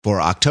For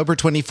October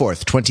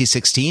 24th,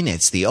 2016,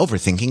 it's the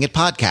Overthinking It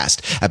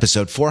podcast,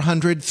 episode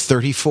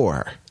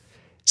 434.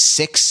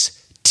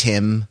 6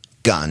 Tim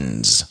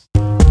Guns.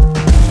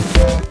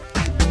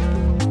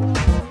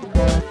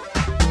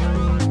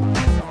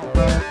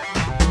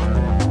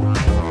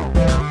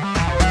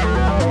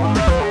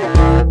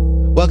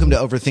 Welcome to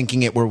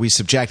Overthinking It, where we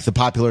subject the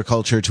popular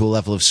culture to a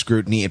level of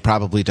scrutiny it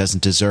probably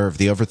doesn't deserve.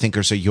 The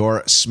Overthinkers are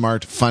your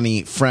smart,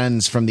 funny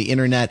friends from the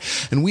internet,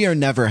 and we are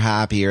never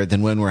happier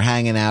than when we're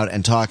hanging out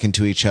and talking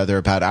to each other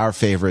about our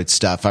favorite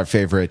stuff, our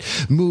favorite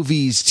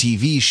movies,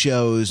 TV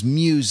shows,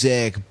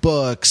 music,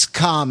 books,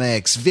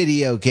 comics,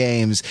 video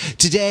games.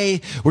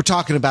 Today, we're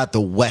talking about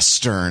the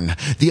Western,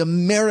 the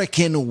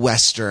American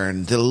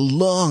Western, the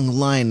long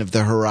line of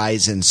the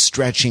horizon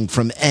stretching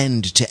from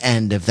end to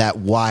end of that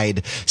wide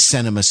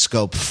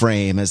cinemascope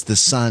frame as the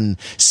sun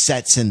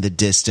sets in the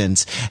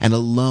distance and a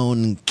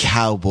lone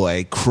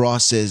cowboy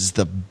crosses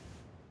the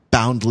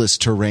boundless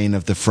terrain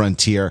of the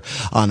frontier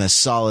on a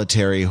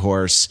solitary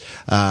horse,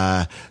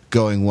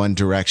 going one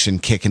direction,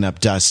 kicking up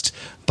dust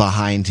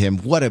behind him.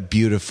 What a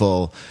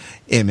beautiful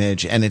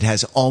image, and it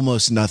has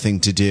almost nothing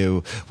to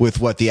do with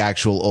what the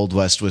actual Old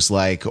West was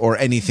like or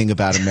anything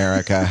about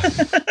America.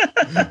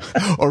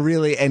 Or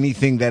really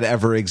anything that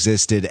ever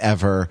existed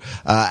ever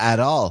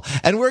at all.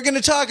 And we're going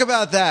to talk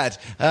about that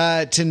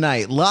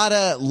tonight. Lot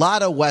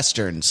of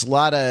westerns,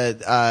 lot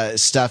of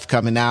stuff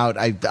coming out.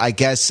 I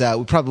guess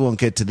we probably won't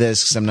get to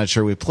this because I'm not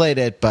sure we played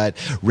it, but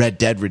Red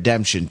Dead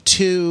Redemption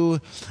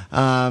 2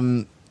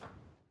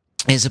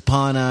 is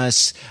upon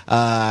us.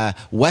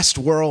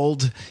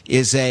 Westworld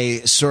is a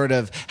sort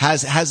of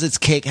has its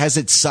cake, has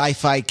its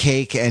sci-fi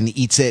cake, and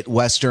eats it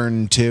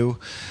Western too.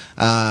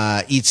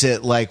 Eats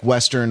it like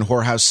Western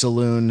Whorehouse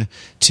Saloon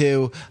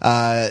too.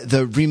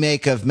 The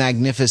remake of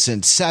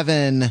Magnificent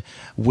Seven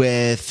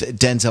with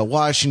Denzel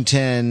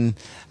Washington,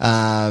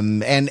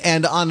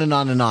 and on and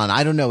on and on.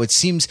 I don't know. It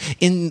seems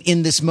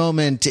in this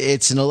moment,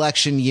 it's an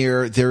election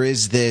year. There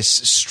is this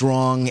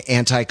strong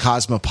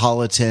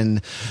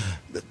anti-cosmopolitan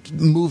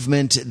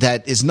movement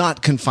that is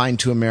not confined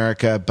to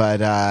America, but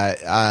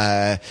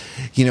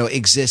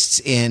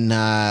exists in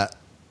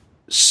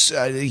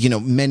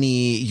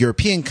many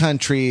European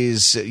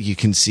countries. You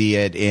can see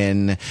it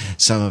in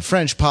some of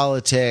French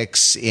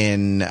politics,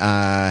 in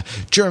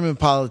German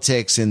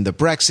politics, in the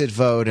Brexit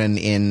vote, and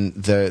in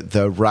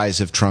the rise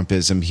of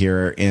Trumpism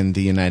here in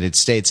the United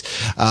States.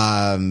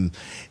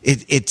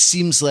 It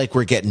seems like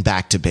we're getting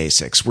back to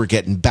basics. We're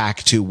getting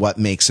back to what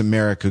makes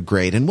America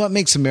great. And what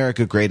makes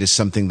America great is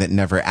something that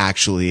never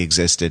actually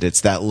existed.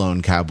 It's that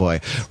lone cowboy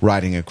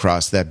riding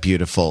across that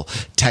beautiful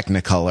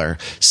Technicolor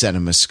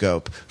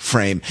CinemaScope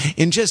frame.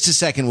 In just a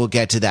second, we'll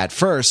get to that.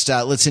 First,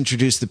 let's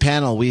introduce the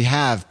panel. We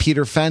have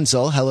Peter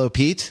Fenzel. Hello,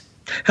 Pete.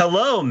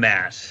 Hello,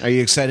 Matt. Are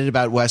you excited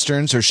about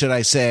Westerns, or should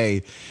I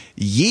say,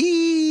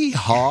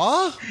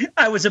 yee-haw?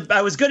 I was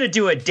going to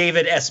do a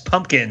David S.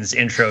 Pumpkins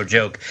intro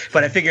joke,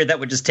 but I figured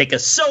that would just take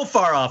us so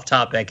far off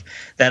topic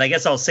that I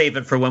guess I'll save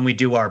it for when we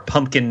do our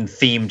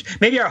pumpkin-themed,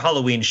 maybe our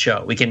Halloween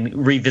show. We can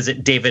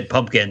revisit David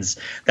Pumpkins,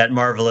 that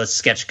marvelous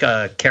sketch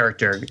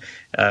character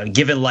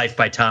given life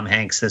by Tom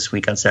Hanks this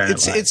week on Saturday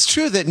Night Live. It's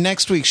true that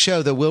next week's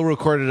show, that we'll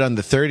record it on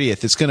the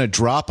 30th, it's going to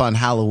drop on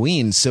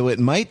Halloween, so it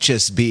might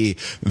just be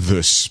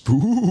the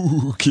spookiest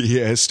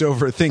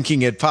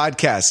Overthinking It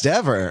podcast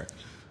ever.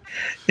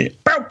 You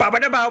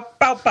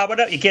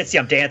can't see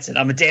I'm dancing.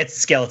 I'm a dancing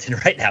skeleton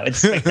right now. It's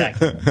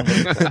spectacular.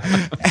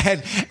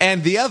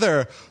 and the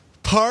other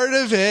part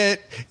of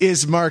it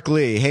is Mark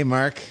Lee. Hey,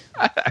 Mark.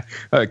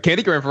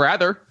 Candy Graham for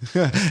Rather.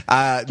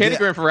 Candy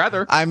Graham for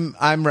Rather.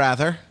 I'm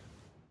Rather.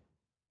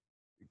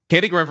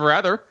 Candy Graham for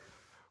Rather.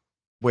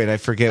 Wait, I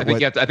forget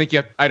what. I think you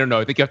have. I don't know.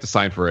 I think you have to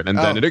sign for it, and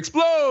then it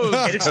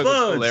explodes. It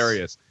explodes.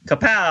 Hilarious.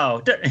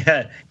 Kapow! They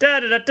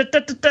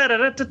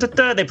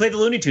play the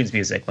Looney Tunes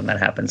music when that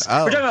happens.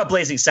 Oh. We're talking about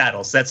Blazing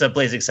Saddles. That's a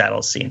Blazing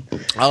Saddles scene.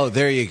 Oh,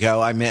 there you go.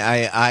 I mean,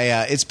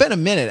 it's been a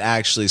minute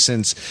actually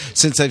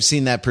since I've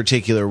seen that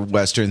particular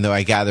Western. Though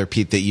I gather,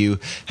 Pete, that you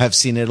have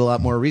seen it a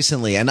lot more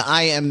recently. And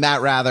I am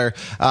Matt Rather,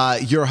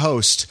 your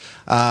host.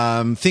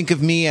 Think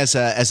of me as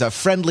a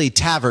friendly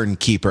tavern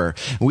keeper.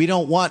 We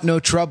don't want no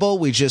trouble.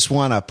 We just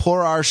want to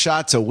pour our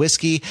shots of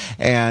whiskey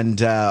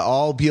and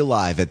all be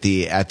alive at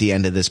the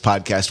end of this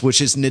podcast,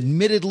 which is an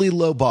admittedly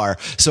low bar.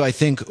 So I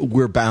think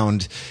we're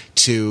bound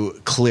to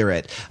clear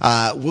it.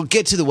 We'll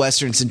get to the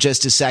Westerns in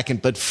just a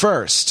second, but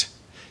first,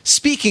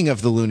 speaking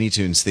of the Looney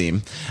Tunes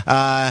theme,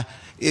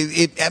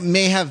 it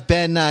may have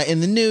been in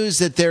the news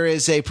that there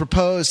is a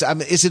proposed.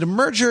 Is it a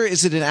merger?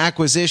 Is it an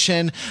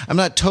acquisition? I'm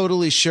not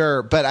totally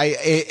sure. But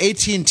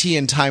AT&T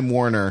and Time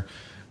Warner.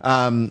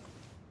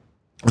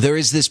 There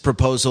is this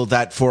proposal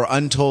that for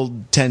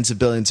untold tens of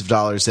billions of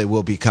dollars, they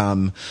will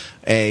become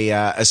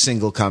a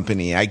single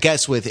company. I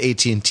guess with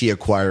AT&T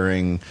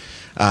acquiring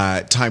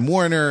Time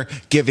Warner,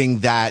 giving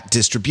that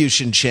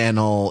distribution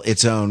channel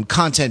its own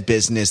content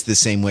business the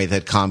same way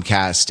that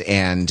Comcast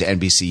and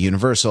NBC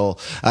Universal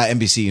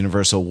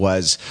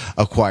was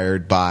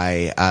acquired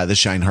by the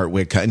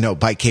Scheinhardt-Wigg,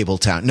 by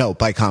Cabletown,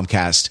 by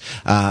Comcast.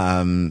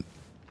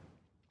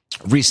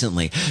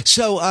 recently.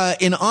 So,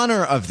 in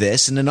honor of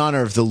this, and in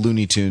honor of the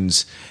Looney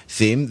Tunes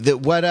theme,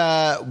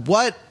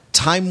 what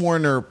Time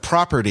Warner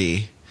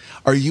property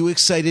are you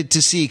excited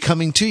to see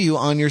coming to you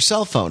on your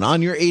cell phone,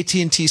 on your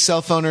AT&T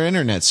cell phone or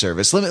internet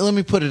service? Let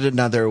me put it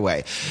another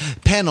way.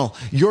 Panel,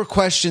 your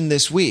question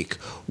this week: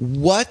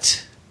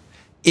 what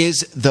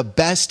is the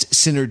best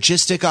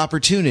synergistic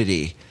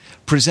opportunity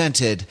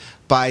presented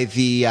by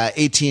the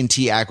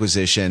AT&T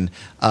acquisition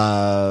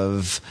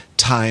of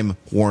Time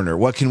Warner?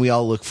 What can we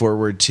all look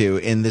forward to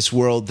in this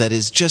world that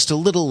is just a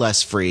little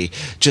less free,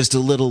 just a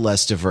little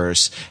less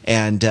diverse,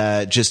 and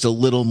just a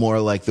little more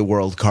like the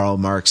world Karl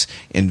Marx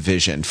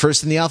envisioned?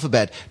 First in the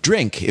alphabet,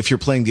 drink. If you're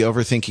playing the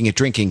Overthinking It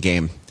drinking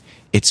game,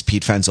 it's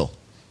Pete Fenzel.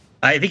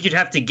 I think you'd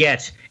have to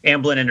get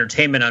Amblin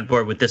Entertainment on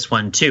board with this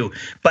one, too.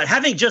 But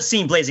having just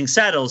seen Blazing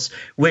Saddles,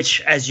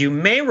 which, as you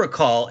may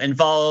recall,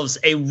 involves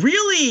a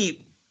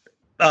really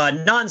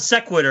non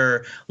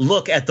sequitur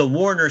look at the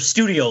Warner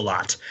studio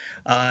lot.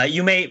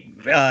 You may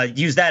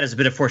use that as a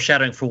bit of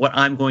foreshadowing for what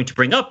I'm going to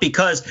bring up,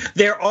 because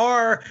there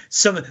are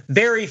some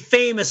very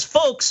famous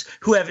folks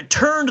who have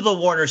turned the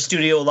Warner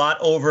studio lot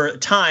over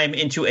time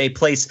into a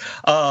place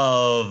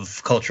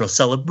of cultural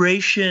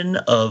celebration,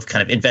 of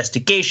kind of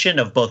investigation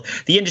of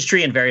both the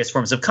industry and various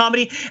forms of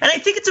comedy. And I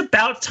think it's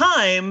about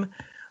time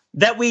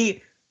that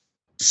we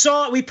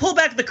pulled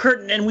back the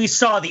curtain and we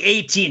saw the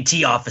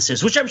AT&T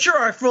offices, which I'm sure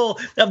are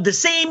full of the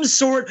same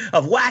sort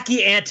of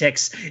wacky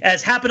antics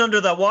as happened under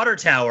the water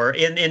tower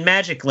in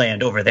Magic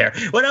Land over there.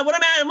 What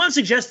I'm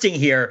suggesting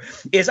here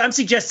is I'm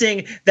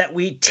suggesting that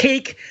we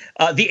take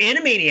the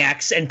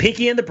Animaniacs and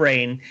Pinky and the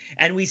Brain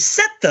and we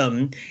set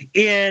them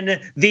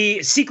in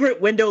the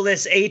secret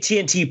windowless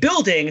AT&T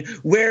building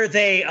where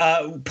they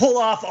pull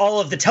off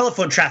all of the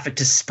telephone traffic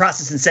to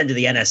process and send to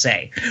the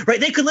NSA. Right?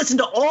 They could listen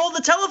to all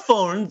the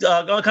telephone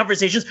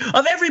conversations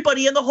of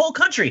everybody in the whole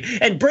country,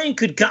 and Brain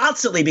could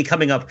constantly be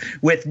coming up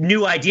with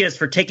new ideas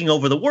for taking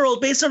over the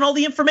world based on all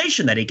the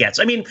information that he gets.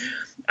 I mean,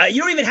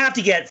 you don't even have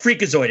to get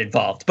Freakazoid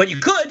involved, but you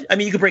could. I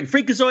mean, you could bring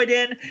Freakazoid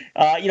in.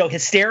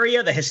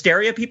 Hysteria, the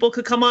Hysteria people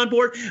could come on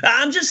board.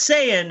 I'm just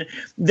saying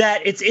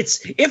that it's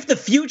if the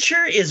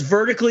future is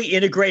vertically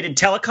integrated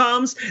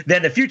telecoms,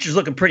 then the future's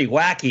looking pretty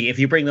wacky if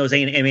you bring those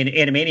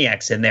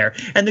Animaniacs in there.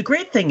 And the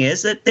great thing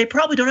is that they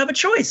probably don't have a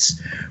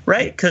choice,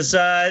 right? Because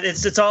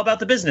it's all about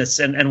the business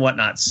and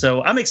whatnot.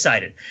 So I'm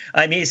excited.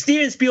 I mean,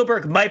 Steven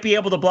Spielberg might be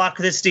able to block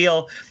this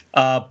deal,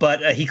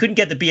 but he couldn't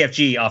get the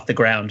BFG off the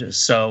ground.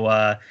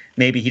 So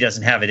maybe he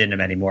doesn't have it in him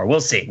anymore.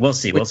 We'll see. Does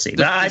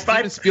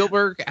Steven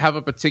Spielberg have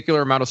a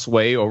particular amount of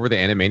sway over the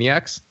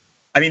Animaniacs?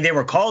 I mean, they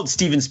were called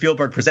Steven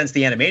Spielberg Presents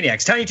the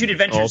Animaniacs. Tiny Toon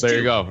Adventures. Oh, there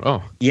you go.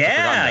 Oh,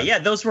 yeah.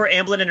 Those were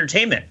Amblin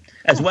Entertainment,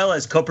 as well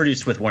as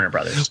co-produced with Warner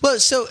Brothers. Well,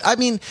 so, I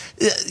mean,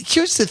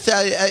 here's the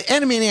thing.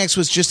 Animaniacs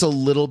was just a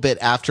little bit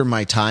after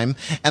my time,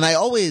 and I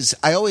always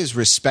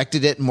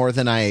respected it more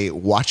than I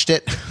watched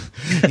it,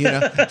 you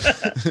know?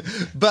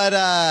 But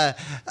I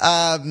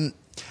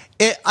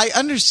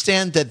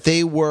understand that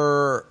they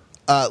were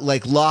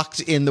locked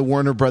in the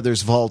Warner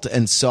Brothers vault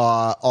and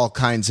saw all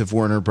kinds of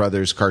Warner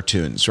Brothers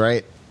cartoons,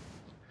 right?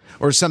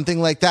 Or something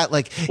like that.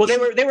 Well,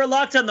 they were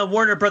locked on the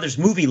Warner Brothers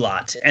movie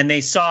lot, and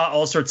they saw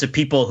all sorts of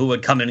people who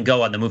would come and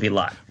go on the movie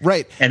lot.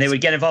 Right. And they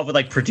would get involved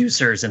with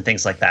producers and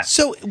things like that.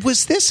 So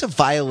was this a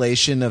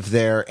violation of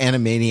their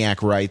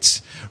Animaniac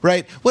rights?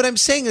 Right. What I'm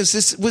saying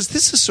is was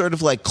this a sort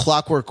of like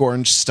Clockwork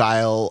Orange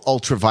style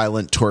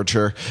ultra-violent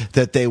torture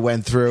that they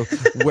went through,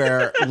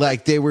 where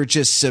they were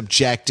just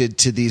subjected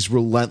to these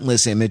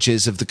relentless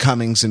images of the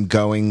comings and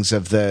goings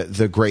of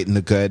the great and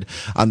the good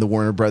on the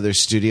Warner Brothers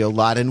studio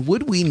lot? And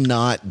would we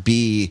not be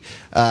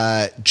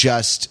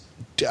just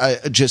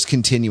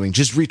continuing,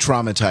 just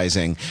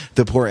re-traumatizing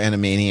the poor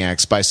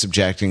Animaniacs by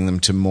subjecting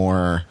them to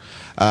more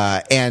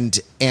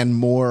and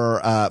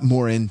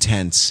more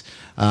intense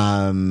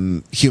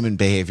human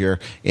behavior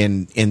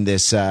in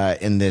this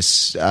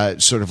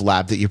sort of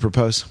lab that you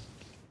propose?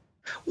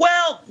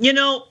 Well,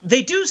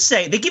 they do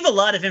say they give a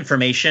lot of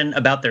information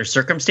about their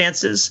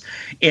circumstances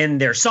in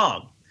their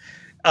song.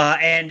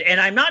 And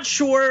I'm not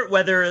sure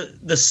whether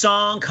the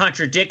song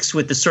contradicts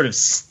with the sort of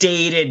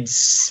stated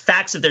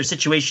facts of their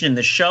situation in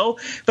the show,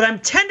 but I'm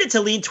tended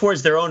to lean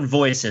towards their own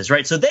voices,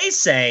 right? So they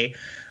say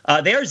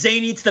they are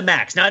zany to the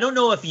max. Now, I don't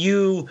know if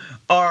you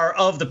are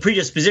of the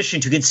predisposition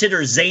to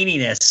consider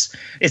zaniness.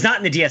 It's not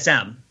in the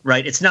DSM,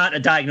 right? It's not a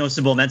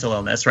diagnosable mental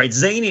illness, right?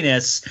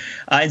 Zaniness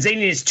and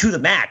zaniness to the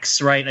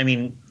max, right? I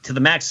mean, to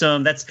the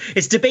maximum.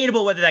 It's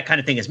debatable whether that kind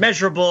of thing is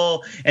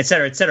measurable, et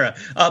cetera, et cetera.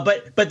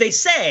 But they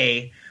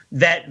say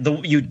that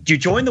you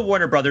join the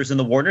Warner Brothers and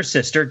the Warner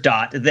sister,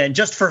 then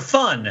just for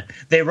fun,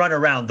 they run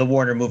around the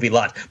Warner movie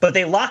lot. But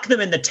they lock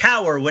them in the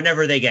tower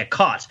whenever they get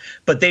caught.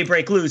 But they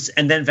break loose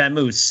and then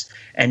vamoose,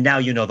 and now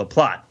you know the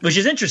plot, which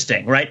is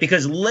interesting, right?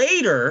 Because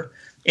later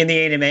in the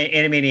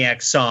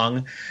Animaniacs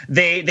song,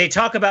 they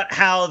talk about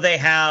how they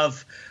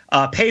have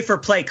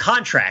pay-for-play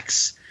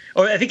contracts.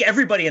 Or I think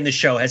everybody in the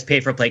show has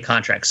pay-for-play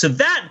contracts. So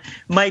that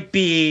might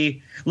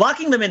be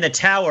locking them in the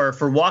tower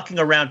for walking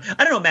around.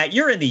 I don't know, Matt,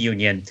 you're in the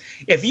union.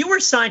 If you were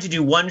signed to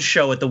do one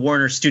show at the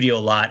Warner Studio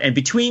lot, and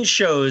between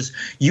shows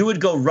you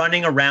would go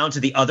running around to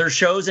the other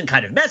shows and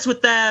kind of mess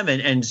with them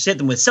and hit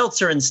them with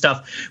seltzer and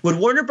stuff, would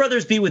Warner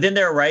Brothers be within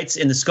their rights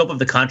in the scope of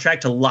the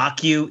contract to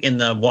lock you in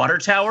the water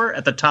tower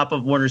at the top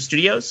of Warner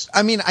Studios?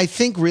 I mean, I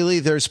think really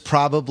there's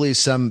probably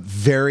some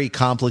very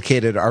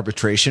complicated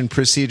arbitration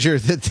procedure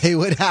that they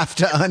would have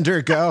to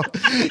undergo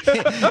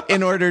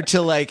in order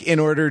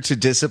to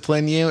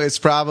discipline you. It's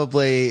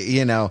probably,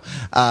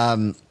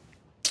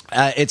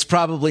 it's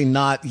probably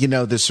not,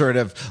 the sort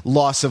of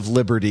loss of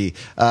liberty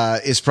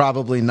is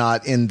probably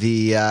not in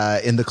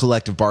the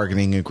collective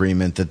bargaining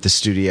agreement that the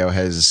studio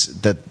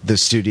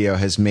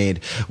has made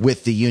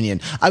with the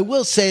union. I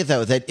will say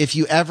though that if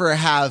you ever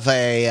have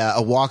a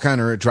walk on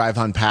or a drive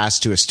on pass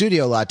to a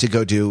studio lot to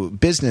go do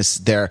business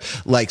there,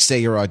 like say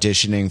you're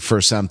auditioning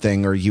for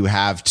something or you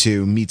have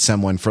to meet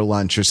someone for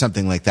lunch or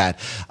something like that,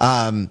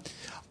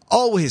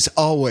 always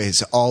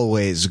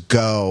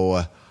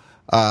go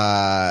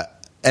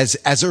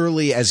as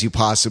early as you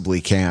possibly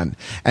can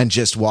and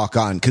just walk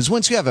on. Because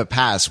once you have a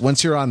pass,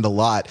 once you're on the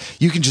lot,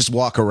 you can just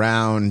walk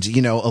around.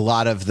 A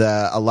lot of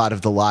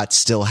the lots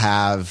still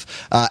have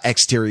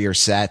exterior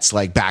sets,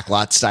 like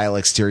backlot style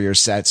exterior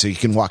sets, so you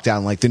can walk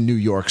down like the New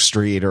York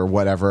street or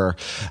whatever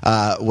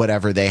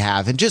they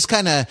have, and just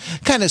kind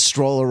of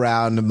stroll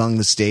around among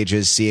the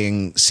stages,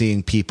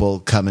 seeing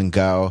people come and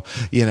go.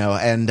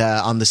 And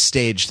on the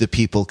stage, the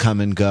people come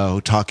and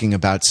go, talking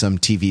about some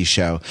TV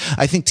show.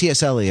 I think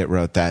T.S. Eliot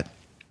wrote that.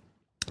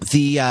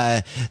 The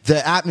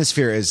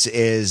atmosphere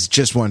is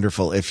just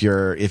wonderful if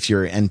you're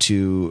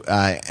into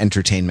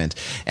entertainment.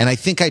 And I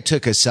think I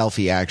took a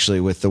selfie actually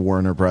with the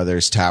Warner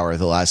Brothers Tower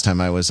the last time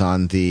I was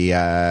on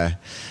the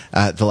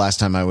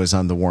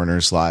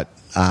Warner's lot.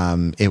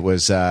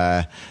 It's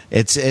I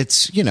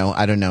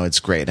don't know, it's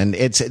great. And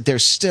they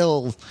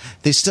still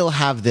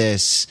have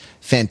this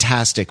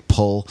fantastic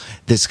pull,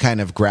 this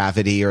kind of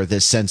gravity or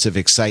this sense of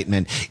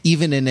excitement,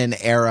 even in an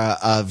era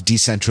of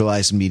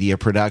decentralized media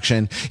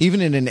production,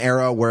 even in an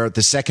era where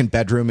the second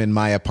bedroom in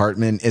my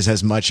apartment is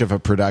as much of a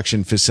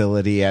production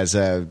facility as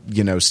a,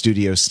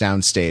 studio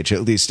soundstage,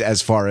 at least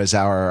as far as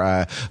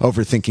our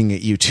Overthinking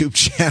It YouTube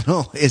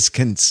channel is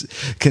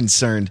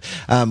concerned.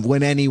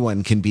 When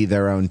anyone can be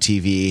their own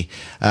TV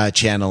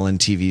channel and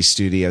TV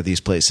studio, these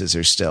places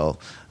are still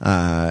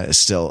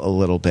a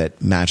little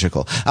bit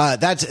magical.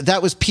 That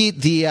was Pete,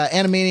 the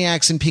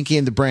Animaniacs and Pinky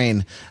and the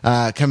Brain,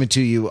 coming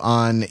to you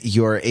on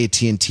your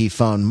AT&T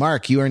phone.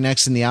 Mark, you are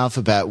next in the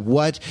alphabet.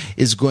 What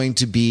is going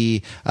to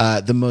be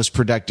the most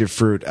productive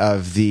fruit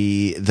of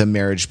the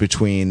marriage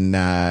between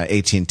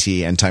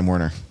AT&T and Time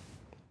Warner?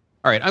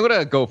 All right, I'm going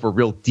to go for a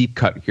real deep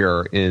cut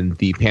here in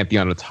the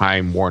pantheon of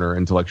Time Warner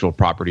intellectual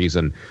properties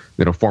and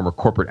former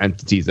corporate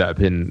entities that have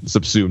been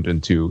subsumed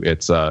into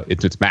its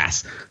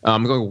mass.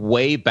 I'm going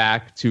way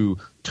back to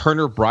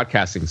Turner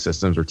Broadcasting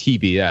Systems, or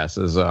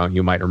TBS, as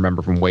you might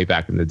remember from way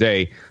back in the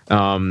day.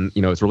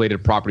 Its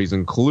related properties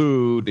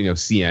include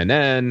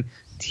CNN,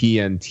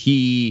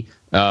 TNT,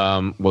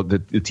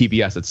 the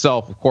TBS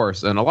itself, of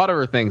course, and a lot of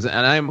other things.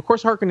 And I'm of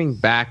course hearkening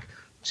back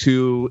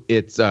to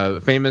its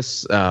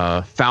famous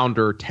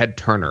founder, Ted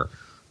Turner,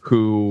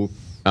 who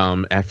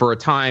for a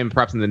time,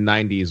 perhaps in the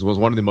 90s, was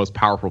one of the most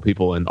powerful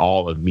people in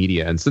all of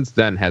media. And since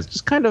then has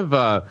just kind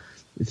of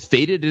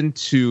faded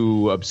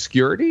into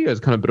obscurity as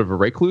kind of a bit of a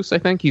recluse, I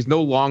think. He's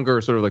no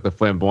longer sort of like the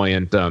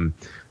flamboyant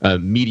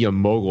media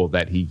mogul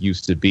that he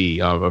used to be,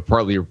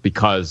 partly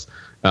because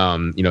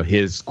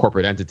his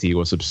corporate entity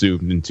was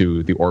subsumed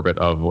into the orbit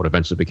of what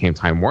eventually became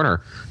Time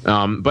Warner.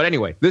 But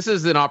anyway, this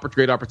is an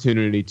great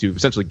opportunity to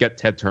essentially get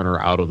Ted Turner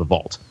out of the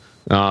vault.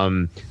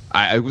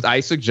 I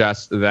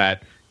suggest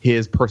that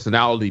his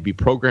personality be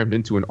programmed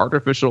into an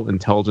artificial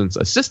intelligence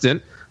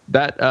assistant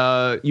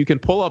that you can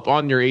pull up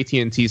on your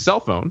AT&T cell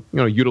phone,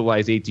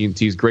 utilize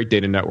AT&T's great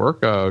data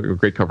network,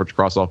 great coverage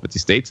across all 50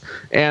 states,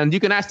 and you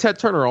can ask Ted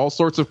Turner all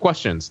sorts of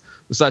questions,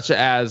 such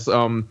as,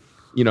 what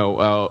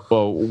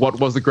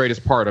was the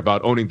greatest part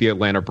about owning the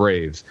Atlanta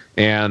Braves?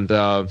 And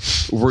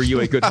were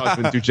you a good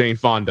husband to Jane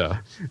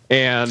Fonda?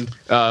 And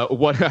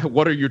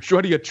what do you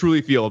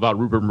truly feel about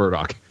Rupert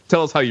Murdoch?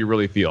 Tell us how you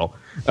really feel.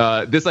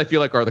 This, I feel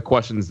like, are the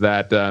questions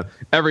that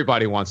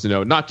everybody wants to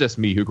know, not just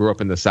me, who grew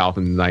up in the South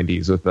in the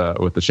 90s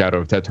with the shadow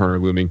of Ted Turner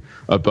looming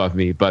above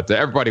me, but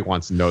everybody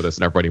wants to know this,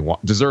 and everybody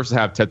deserves to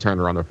have Ted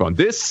Turner on their phone.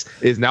 This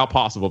is now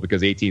possible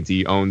because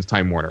AT&T owns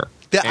Time Warner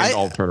and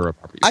all Turner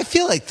properties. I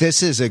feel like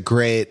this is a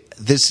great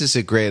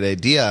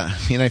idea.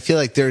 I mean, I feel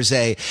like there is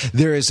a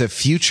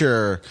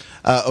future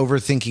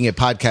Overthinking It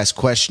podcast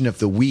question of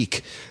the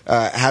week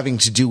having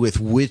to do with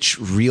which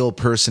real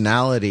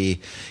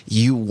personality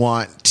you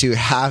want to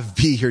have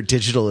be your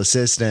digital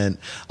assistant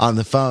on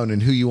the phone,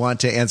 and who you want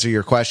to answer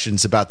your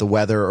questions about the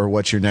weather or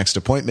what your next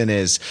appointment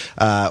is,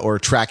 or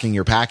tracking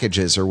your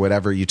packages or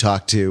whatever you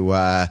talk to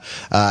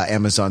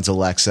Amazon's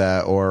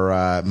Alexa or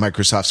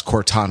Microsoft's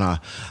Cortana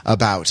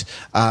about.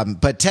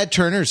 But Ted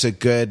Turner's a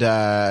good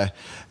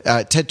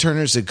Ted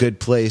Turner's a good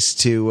place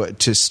to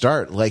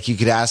start. Like, you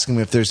could ask him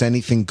if there's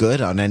anything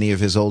good on any of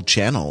his old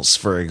channels,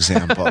 for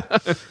example.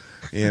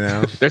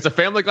 There's a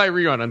Family Guy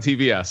rerun on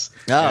TBS,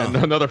 and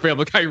another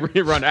Family Guy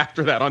rerun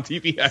after that on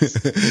TBS.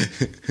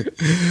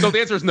 So the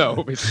answer is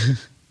no.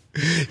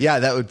 Yeah,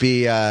 that would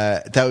be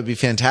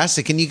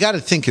fantastic. And you got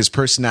to think his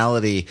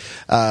personality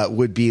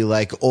would be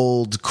like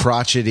old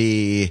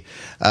crotchety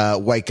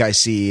white guy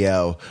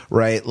CEO,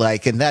 right?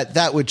 Like, and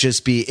that would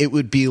just be, it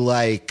would be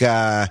like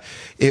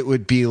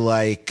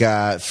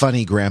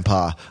funny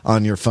grandpa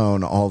on your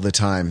phone all the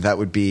time. That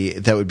would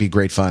be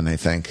great fun, I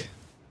think.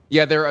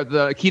 Yeah,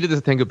 the key to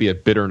this thing would be a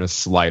bitterness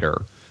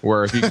slider,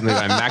 where if you can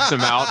max him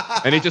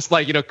out, and he just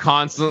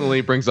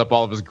constantly brings up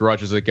all of his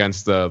grudges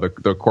against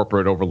the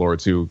corporate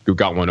overlords who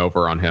got one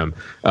over on him,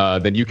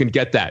 then you can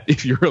get that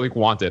if you really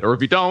want it, or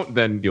if you don't,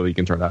 then you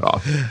can turn that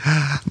off.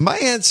 My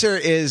answer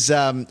is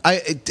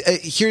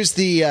here's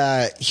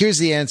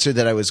the answer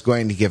that I was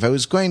going to give. I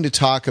was going to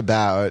talk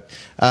about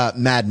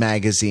Mad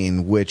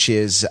Magazine, which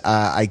is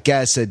I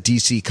guess a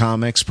DC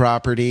Comics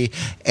property,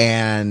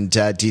 and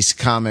DC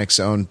Comics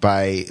owned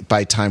by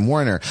Time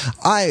Warner.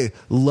 I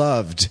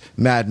loved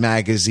Mad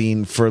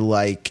Magazine for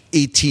like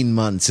 18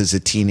 months as a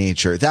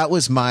teenager. That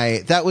was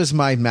my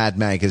Mad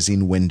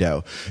Magazine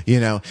window,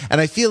 and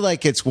I feel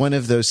like it's one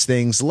of those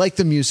things, like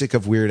the music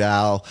of Weird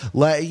Al,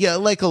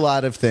 like a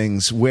lot of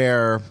things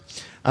where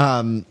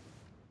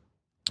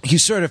you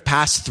sort of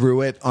pass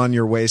through it on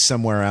your way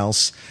somewhere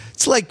else.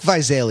 It's like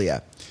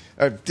Visalia.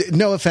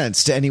 No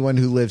offense to anyone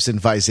who lives in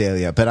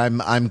Visalia, but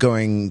I'm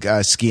going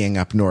skiing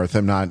up north.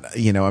 I'm not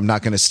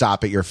going to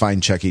stop at your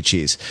fine Chuck E.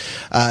 Cheese.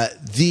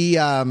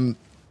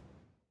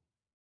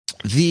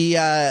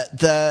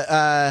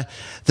 The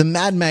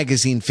Mad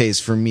Magazine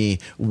phase for me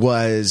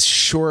was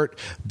short,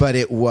 but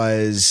it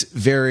was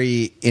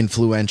very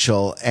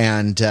influential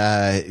and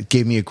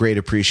gave me a great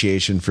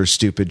appreciation for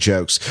stupid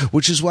jokes,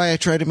 which is why I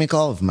try to make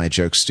all of my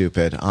jokes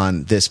stupid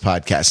on this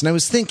podcast. And I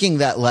was thinking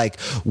that, like,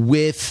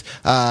 with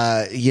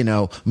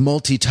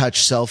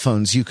multi-touch cell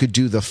phones, you could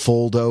do the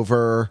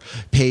fold-over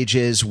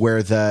pages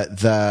where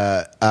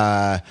the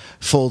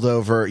fold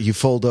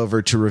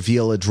over to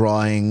reveal a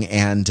drawing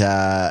and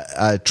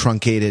a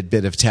truncated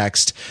bit of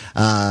text.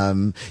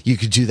 You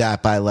could do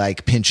that by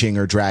like pinching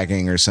or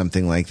dragging or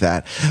something like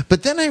that.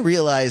 But then I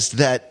realized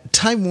that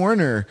Time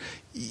Warner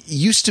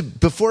used to,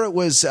 before it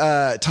was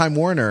Time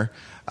Warner,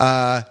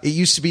 it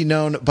used to be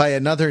known by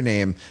another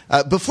name.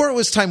 Before it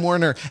was Time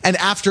Warner, and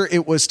after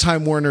it was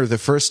Time Warner the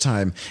first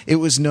time, it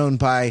was known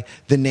by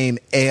the name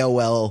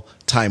AOL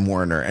Time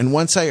Warner. And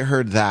once I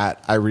heard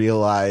that, I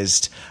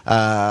realized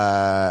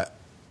that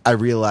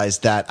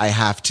I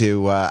have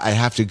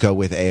to go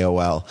with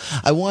AOL.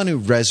 I want to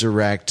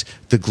resurrect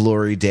the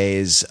glory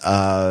days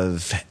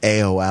of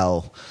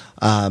AOL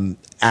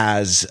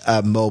as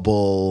a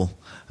mobile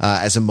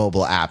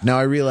app. Now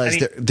I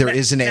realize there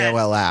is an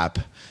AOL app.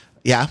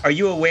 Yeah. Are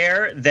you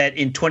aware that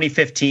in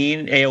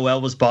 2015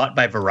 AOL was bought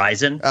by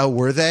Verizon? Oh,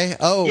 were they?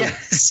 Oh, yeah.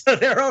 So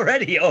they're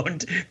already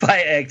owned by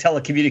a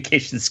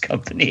telecommunications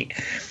company,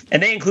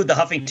 and they include the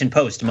Huffington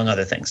Post, among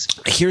other things.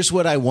 Here's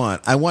what I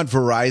want. I want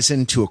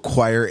Verizon to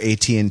acquire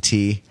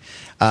AT&T.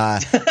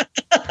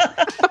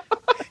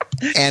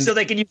 And, so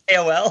they can use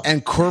AOL?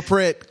 And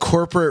corporate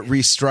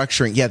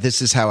restructuring. Yeah,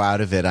 this is how out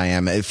of it I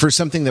am. For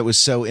something that was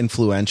so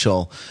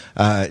influential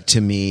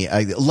to me,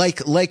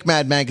 like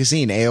Mad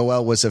Magazine,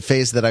 AOL was a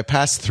phase that I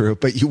passed through,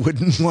 but you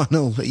wouldn't want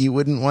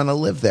to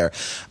live there.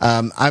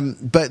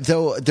 But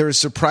though there are a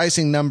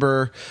surprising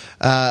number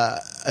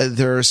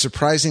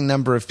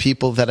of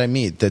people that I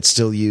meet that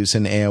still use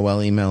an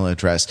AOL email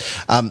address.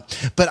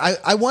 But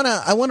I want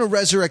to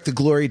resurrect the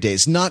glory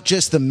days, not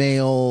just the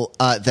mail,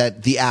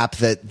 the app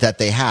that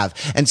they have.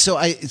 And so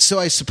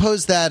I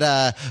suppose that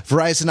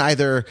Verizon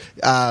either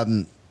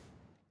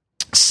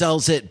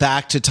sells it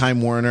back to Time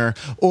Warner,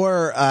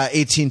 or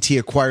AT&T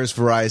acquires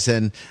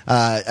Verizon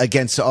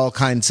against all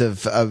kinds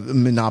of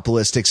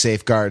monopolistic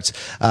safeguards,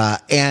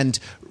 and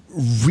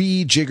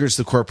rejiggers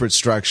the corporate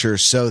structure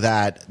so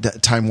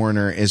that Time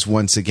Warner is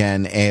once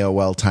again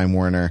AOL Time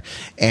Warner.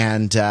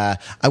 And I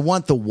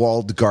want the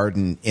walled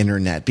garden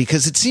internet,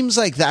 because it seems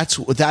like that's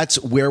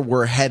where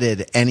we're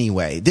headed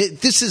anyway.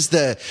 This is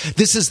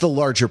the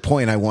larger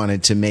point I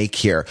wanted to make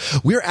here.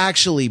 We're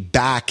actually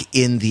back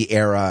in the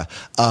era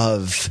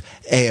of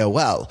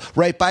AOL,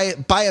 right? By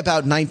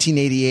about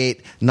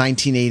 1988,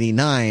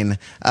 1989,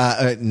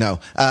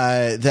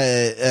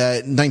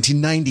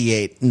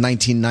 1998,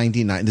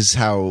 1999. This is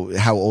how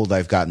old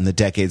I've gotten. The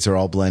decades are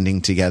all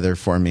blending together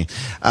for me.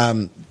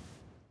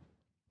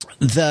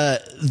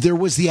 There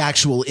was the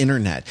actual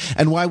internet.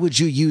 And why would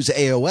you use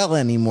AOL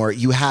anymore?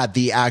 You had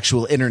the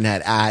actual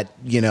internet at,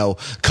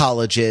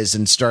 colleges,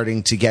 and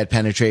starting to get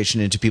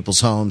penetration into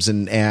people's homes.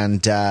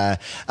 And by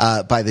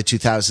the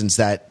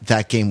 2000s,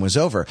 that game was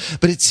over.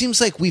 But it seems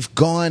like we've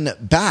gone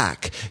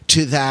back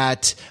to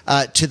that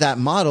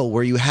model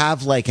where you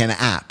have like an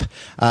app,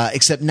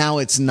 except now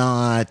it's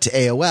not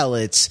AOL,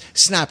 it's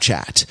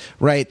Snapchat,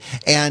 right?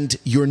 And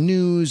your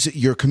news,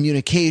 your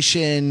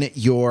communication,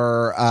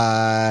 your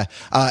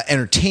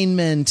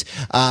entertainment,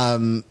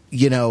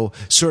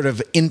 sort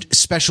of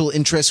special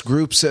interest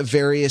groups of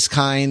various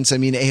kinds. I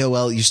mean,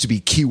 AOL used to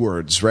be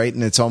keywords, right?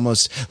 And it's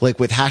almost like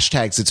with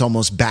hashtags, it's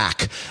almost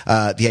back,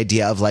 the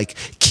idea of like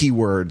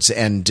keywords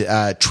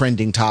and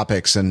trending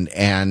topics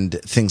and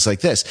things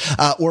like this.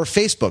 Or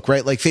Facebook,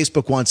 right? Like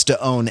Facebook wants to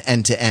own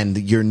end-to-end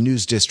your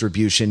news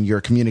distribution,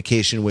 your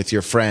communication with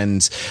your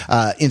friends,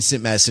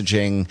 instant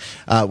messaging,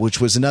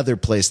 which was another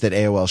place that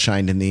AOL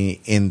shined in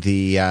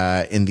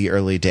the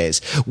early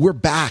days. We're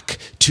back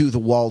to the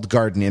walled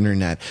garden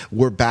internet.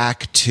 We're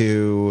back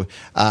to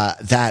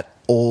that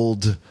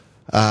old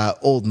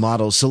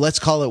model. So let's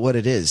call it what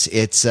it is.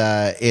 It's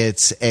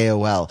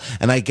AOL.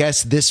 And I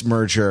guess this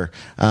merger,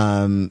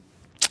 I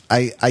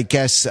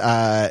guess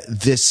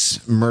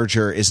this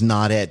merger is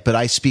not it, but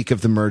I speak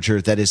of the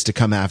merger that is to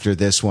come after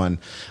this one.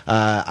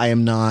 I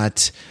am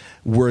not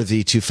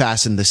worthy to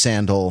fasten the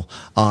sandal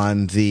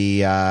on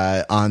the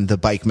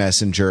bike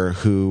messenger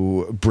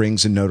who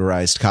brings a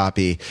notarized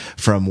copy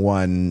from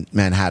one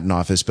Manhattan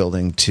office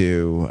building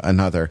to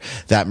another.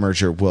 That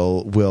merger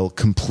will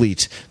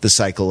complete the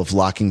cycle of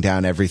locking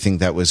down everything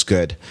that was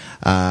good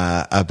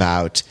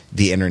about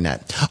the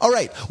internet. All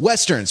right,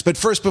 Westerns. But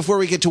first, before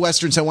we get to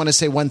Westerns, I want to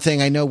say one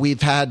thing. I know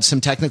we've had some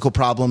technical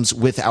problems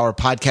with our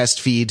podcast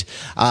feed.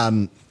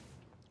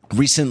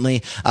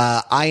 Recently,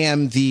 I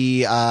am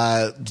the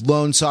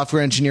lone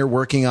software engineer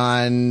working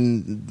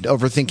on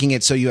overthinking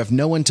it, so you have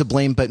no one to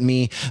blame but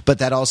me. But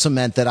that also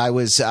meant that I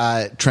was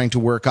trying to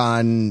work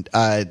on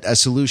a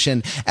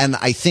solution, and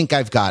I think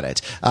I've got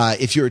it.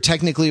 If you're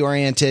technically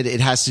oriented,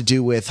 it has to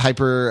do with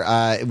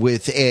HSTS,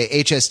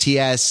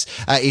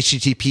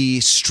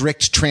 HTTP,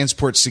 strict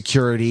transport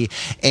security,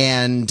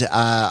 and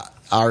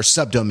our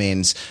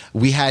subdomains.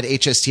 We had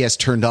HSTS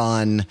turned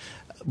on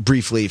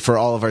briefly for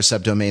all of our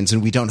subdomains,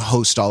 and we don't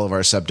host all of our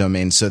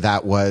subdomains, so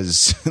that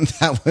was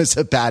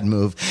a bad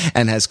move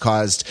and has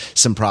caused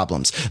some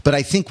problems. But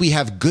I think we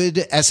have good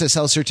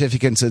SSL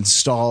certificates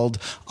installed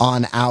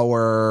on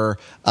our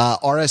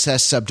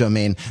RSS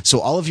subdomain, so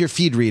all of your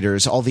feed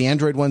readers, all the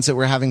Android ones that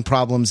were having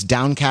problems,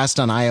 Downcast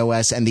on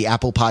iOS and the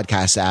Apple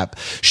Podcasts app,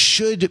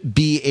 should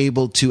be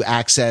able to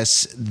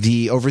access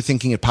the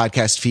Overthinking It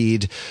podcast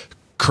feed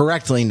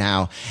correctly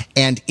now.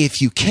 And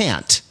if you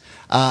can't,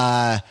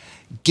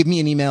 give me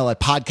an email at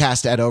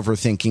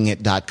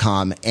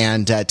podcast@overthinkingit.com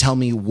and tell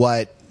me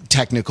what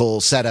technical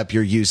setup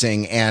you're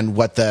using and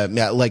what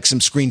like some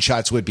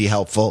screenshots would be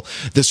helpful,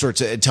 the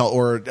sorts of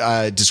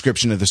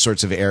description of the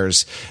sorts of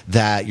errors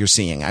that you're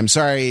seeing. I'm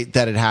sorry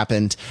that it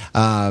happened.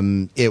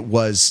 It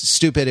was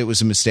stupid. It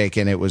was a mistake,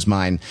 and it was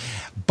mine.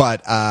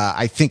 But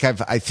I think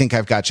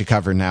I've got you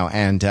covered now.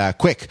 And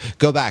quick,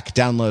 go back,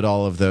 download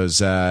all of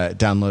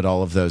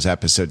those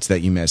episodes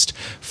that you missed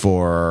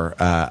for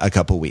a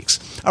couple weeks.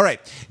 All right,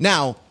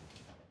 now,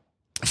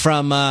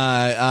 from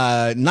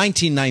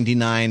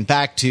 1999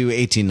 back to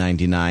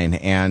 1899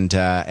 and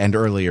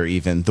earlier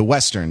even, the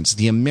Westerns,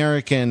 the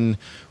American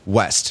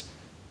West.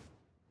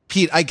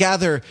 Pete, I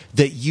gather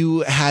that you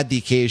had the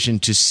occasion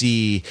to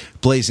see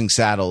Blazing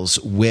Saddles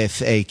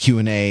with a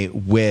Q&A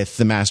with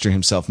the master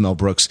himself, Mel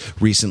Brooks,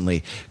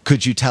 recently.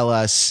 Could you tell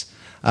us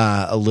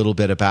a little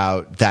bit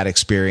about that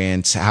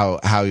experience, how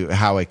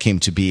it came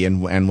to be,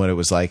 and what it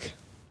was like?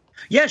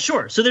 Yeah,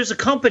 sure. So there's a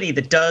company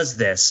that does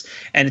this,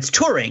 and it's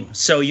touring.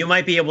 So you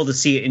might be able to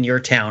see it in your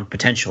town,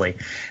 potentially,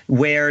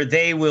 where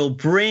they will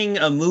bring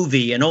a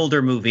movie, an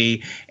older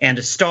movie, and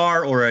a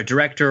star or a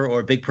director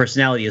or a big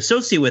personality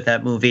associated with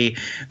that movie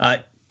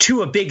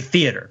to a big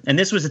theater. And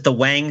this was at the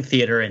Wang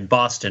Theater in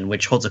Boston,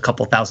 which holds a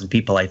couple thousand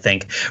people, I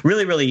think.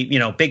 Really, really,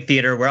 big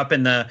theater. We're up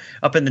in the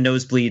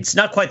nosebleeds,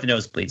 not quite the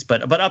nosebleeds,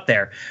 but up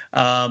there.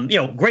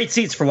 Great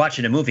seats for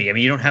watching a movie. I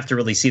mean, you don't have to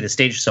really see the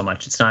stage so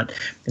much. It's not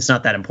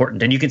that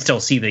important. And you can still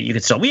see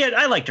that.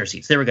 I liked our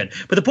seats. They were good.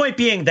 But the point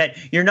being that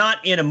you're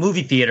not in a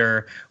movie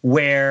theater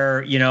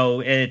where,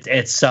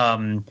 it's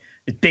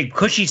big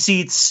cushy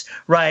seats,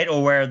 right?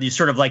 Or where you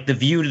sort of like the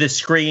view to the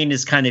screen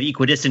is kind of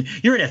equidistant.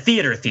 You're in a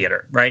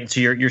theater, right? So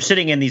you're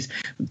sitting in these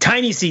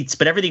tiny seats,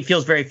 but everything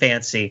feels very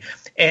fancy.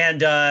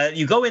 And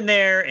you go in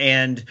there,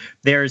 and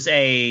there's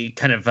a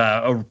kind of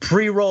a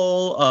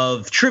pre-roll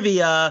of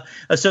trivia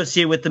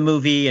associated with the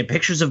movie and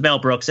pictures of Mel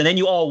Brooks. And then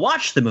you all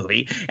watch the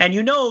movie, and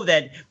you know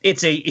that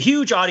it's a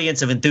huge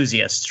audience of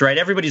enthusiasts, right?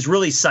 Everybody's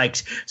really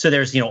psyched. So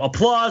there's,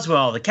 applause when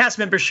all the cast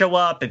members show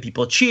up, and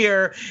people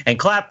cheer and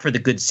clap for the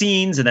good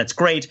scenes, and that's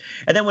great.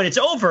 And then when it's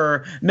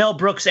over, Mel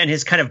Brooks and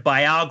his kind of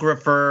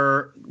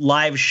biographer,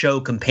 live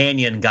show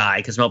companion guy,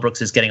 because Mel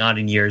Brooks is getting on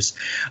in years,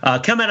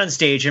 come out on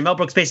stage, and Mel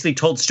Brooks basically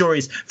told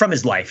stories from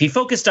his life. He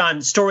focused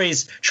on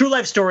stories, true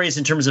life stories,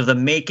 in terms of the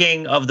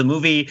making of the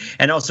movie,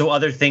 and also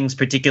other things,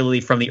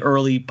 particularly from the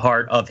early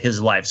part of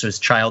his life, so his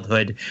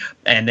childhood,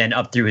 and then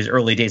up through his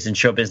early days in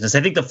show business.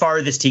 I think the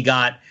farthest he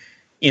got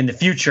in the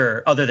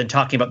future, other than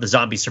talking about the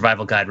Zombie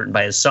Survival Guide written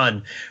by his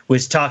son,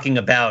 was talking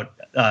about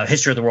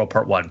History of the World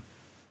Part 1.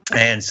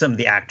 and some of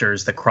the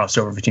actors that crossed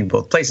over between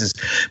both places.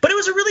 But it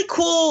was a really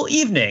cool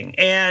evening,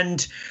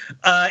 and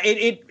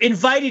it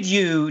invited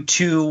you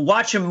to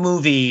watch a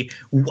movie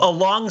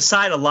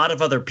alongside a lot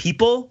of other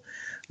people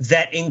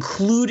that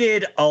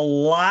included a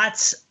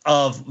lot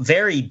of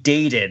very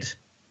dated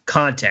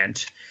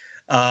content.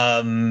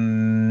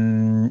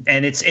 And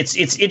it's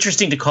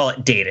interesting to call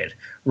it dated,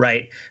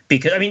 right?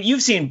 Because I mean,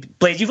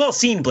 you've all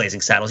seen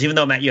Blazing Saddles, even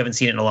though Matt, you haven't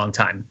seen it in a long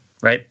time,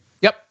 right?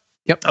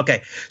 Yep.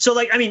 Okay. So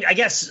like, I mean, I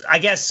guess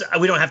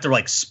we don't have to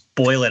like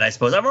spoil it, I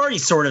suppose. I've already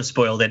sort of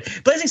spoiled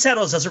it. Blazing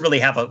Saddles doesn't really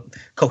have a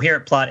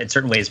coherent plot in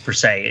certain ways per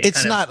se.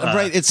 It's not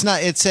right. It's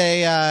not. It's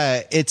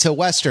a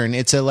Western.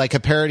 It's like a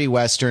parody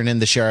Western,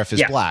 and the sheriff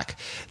is black.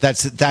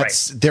 That's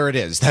right. There it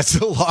is. That's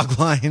the log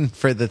line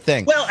for the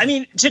thing. Well, I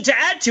mean, to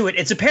add to it,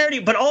 it's a parody,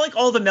 but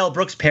all the Mel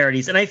Brooks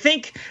parodies, and I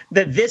think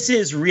that this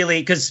is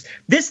really because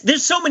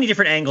there's so many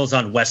different angles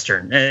on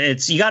Western.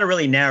 You got to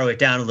really narrow it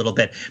down a little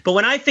bit. But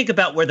when I think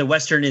about where the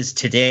Western is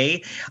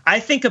today, I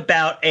think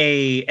about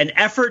an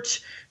effort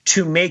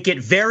to make it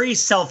very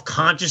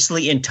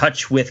self-consciously in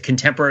touch with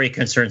contemporary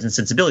concerns and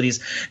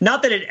sensibilities.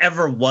 Not that it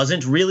ever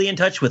wasn't really in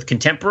touch with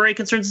contemporary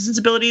concerns and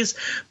sensibilities,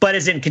 but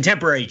as in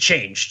contemporary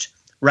changed.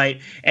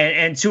 Right.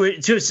 And to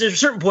a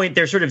certain point,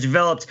 there sort of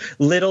developed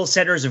little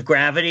centers of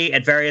gravity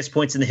at various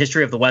points in the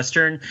history of the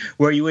Western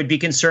where you would be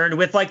concerned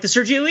with like the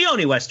Sergio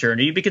Leone Western,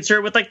 or you'd be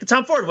concerned with like the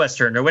Tom Ford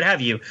Western or what have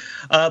you.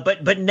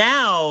 But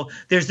now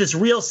there's this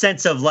real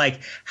sense of like,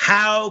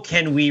 how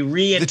can we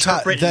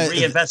reinterpret and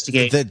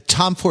reinvestigate? The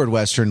Tom Ford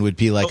Western would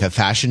be like a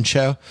fashion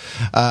show.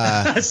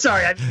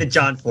 Sorry, I mean the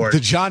John Ford. The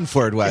John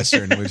Ford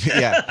Western would be,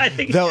 yeah.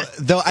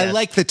 I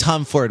like the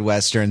Tom Ford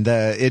Western.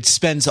 It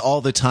spends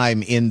all the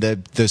time in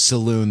the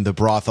saloon, the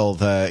brothel,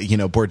 the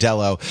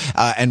bordello,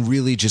 and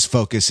really just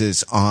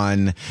focuses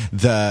on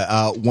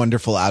the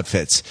wonderful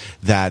outfits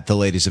that the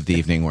ladies of the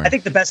evening wear. I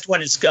think the best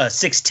one is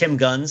 6 Tim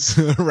Guns.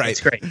 Right, it's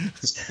great.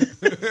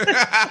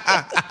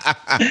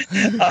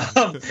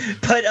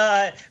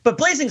 But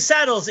Blazing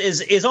Saddles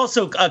is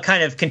also a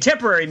kind of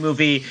contemporary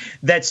movie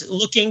that's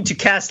looking to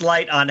cast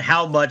light on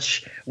how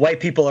much white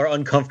people are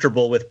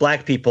uncomfortable with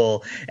black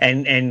people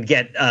and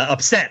get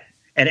upset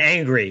and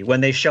angry when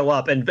they show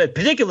up, and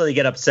particularly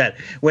get upset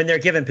when they're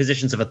given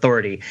positions of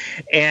authority.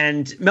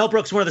 And Mel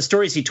Brooks, one of the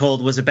stories he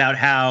told was about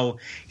how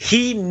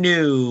he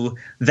knew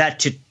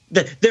that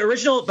the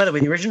original, by the way,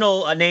 the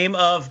original name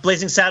of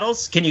Blazing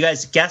Saddles, can you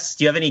guys guess?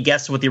 Do you have any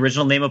guess what the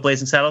original name of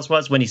Blazing Saddles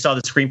was when you saw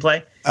the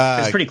screenplay?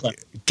 It's pretty clever.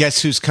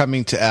 Guess who's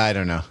coming to, I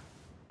don't know.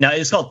 No, it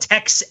was called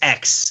Tex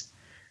X,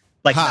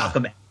 like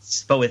Malcolm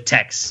X, but with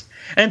Tex.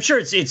 And I'm sure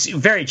it's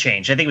very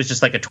changed. I think it was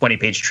just like a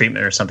 20-page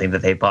treatment or something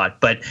that they bought.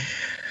 But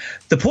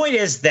the point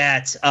is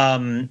that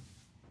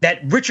that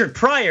Richard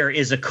Pryor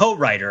is a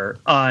co-writer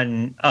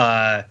on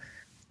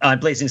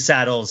Blazing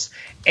Saddles,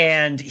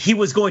 and he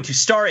was going to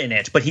star in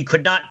it, but he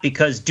could not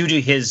because due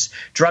to his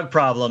drug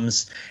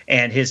problems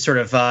and his sort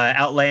of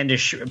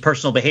outlandish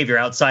personal behavior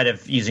outside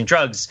of using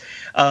drugs,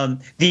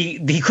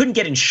 he couldn't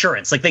get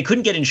insurance. Like they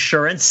couldn't get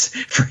insurance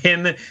for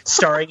him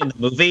starring in the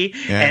movie,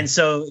 and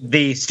so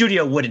the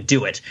studio wouldn't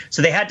do it.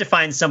 So they had to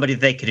find somebody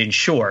that they could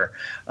insure,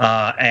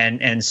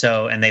 and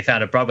they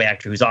found a Broadway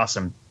actor who's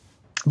awesome.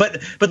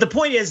 But the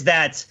point is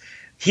that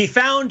he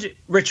found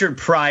Richard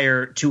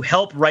Pryor to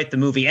help write the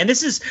movie. And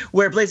this is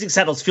where Blazing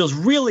Saddles feels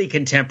really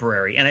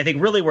contemporary and I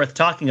think really worth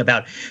talking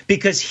about,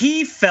 because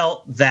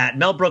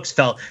Mel Brooks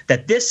felt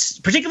that this,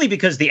 particularly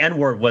because the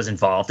N-word was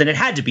involved, and it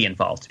had to be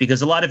involved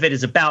because a lot of it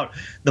is about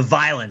the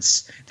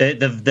violence,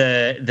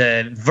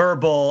 the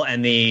verbal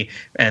and the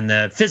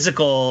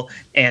physical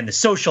and the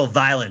social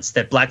violence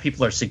that black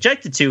people are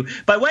subjected to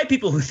by white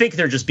people who think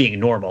they're just being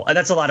normal. And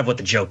that's a lot of what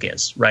the joke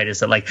is, right? Is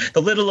that like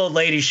the little old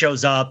lady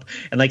shows up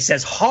and like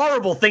says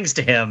horrible things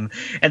to him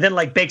and then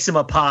like bakes him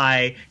a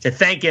pie to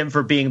thank him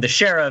for being the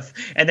sheriff,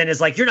 and then is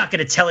like, you're not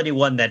going to tell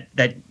anyone that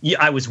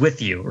I was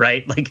with you,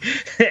 right? Like,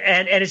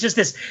 and it's just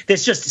this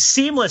just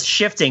seamless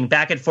shifting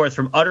back and forth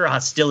from utter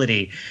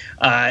hostility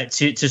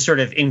to sort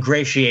of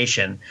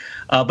ingratiation.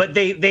 But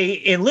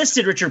they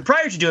enlisted Richard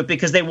Pryor to do it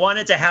because they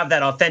wanted to have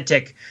that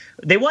authentic.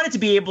 They wanted to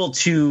be able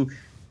to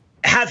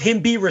have him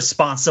be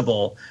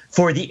responsible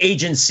for the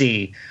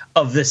agency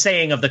of the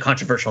saying of the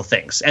controversial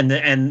things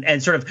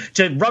and sort of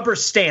to rubber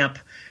stamp.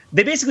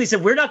 They basically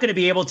said, we're not going to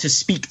be able to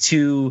speak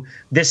to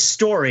this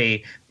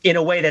story in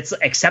a way that's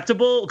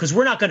acceptable because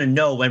we're not going to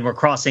know when we're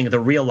crossing the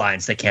real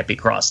lines that can't be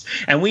crossed.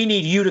 And we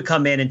need you to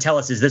come in and tell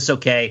us, is this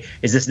okay?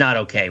 Is this not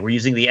okay? We're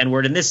using the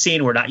N-word in this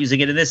scene. We're not using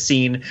it in this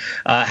scene.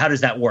 How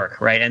does that work,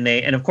 right?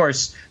 And of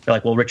course, they're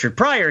like, well, Richard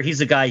Pryor, he's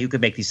the guy who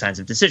could make these kinds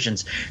of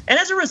decisions. And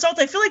as a result,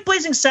 I feel like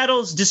Blazing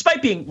Saddles,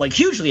 despite being like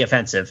hugely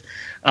offensive,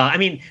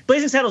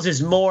 Blazing Saddles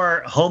is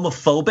more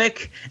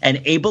homophobic and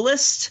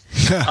ableist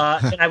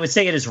than I would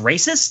say it is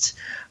racist.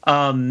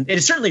 It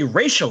is certainly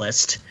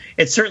racialist.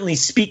 It certainly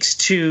speaks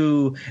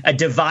to a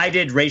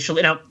divided racial.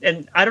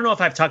 And I don't know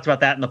if I've talked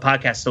about that in the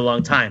podcast in a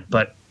long time,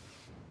 but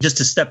just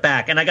to step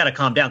back, and I got to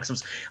calm down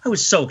because I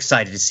was so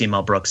excited to see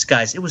Mel Brooks,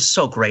 guys. It was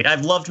so great.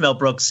 I've loved Mel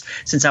Brooks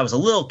since I was a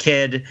little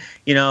kid,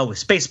 with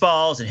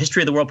Spaceballs and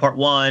History of the World Part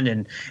 1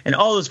 and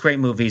all those great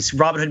movies.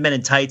 Robin Hood Men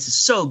in Tights is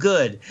so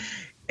good.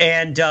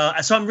 And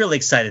so I'm really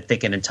excited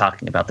thinking and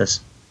talking about this.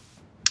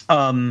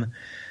 To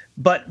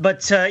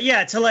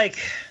like,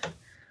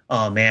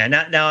 oh man,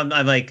 now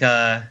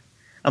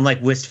I'm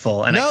like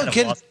wistful, and no,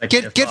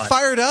 get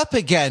fired up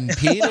again,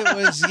 Pete. It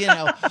was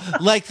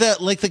like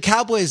the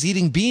cowboys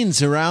eating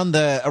beans around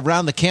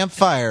the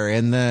campfire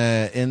in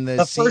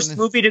the first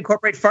movie to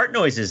incorporate fart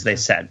noises. They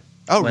said.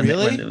 Oh,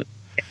 really?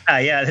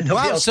 Yeah.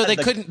 Wow. So they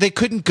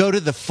couldn't go to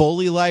the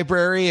Foley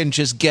library and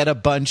just get a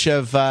bunch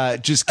of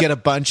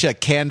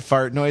canned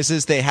fart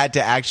noises. They had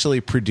to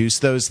actually produce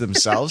those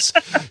themselves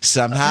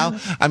somehow.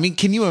 I mean,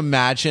 can you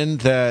imagine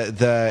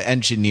the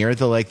engineer,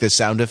 the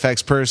sound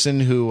effects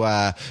person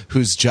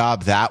whose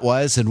job that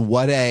was, and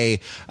what an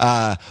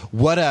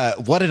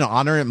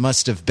honor it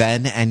must have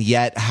been, and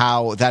yet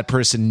how that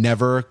person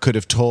never could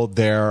have told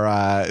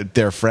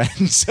their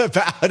friends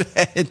about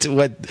it,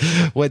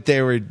 what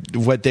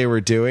they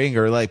were doing.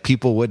 Or like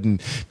people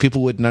wouldn't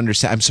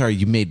understand. I'm sorry,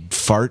 you made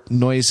fart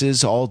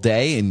noises all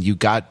day and you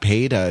got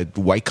paid a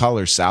white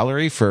collar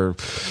salary for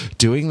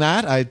doing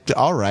that?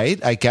 All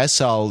right, I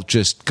guess I'll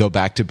just go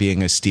back to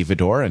being a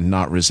stevedore and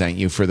not resent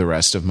you for the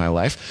rest of my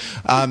life.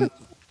 The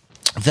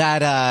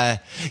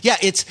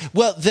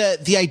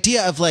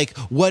idea of like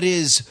what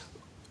is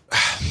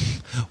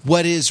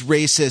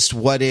racist,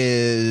 what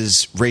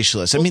is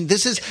racialist. I mean,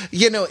 this is,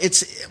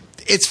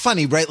 it's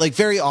funny, right? Like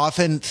very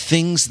often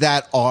things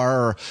that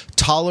are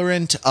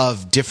tolerant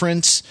of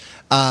difference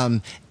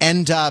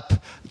end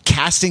up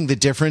casting the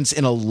difference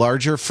in a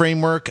larger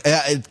framework,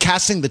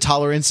 casting the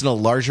tolerance in a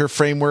larger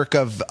framework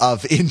of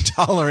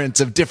intolerance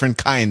of different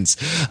kinds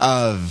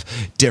of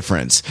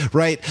difference,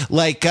 right?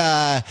 Like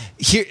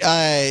here,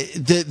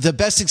 the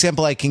best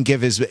example I can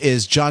give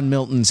is John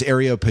Milton's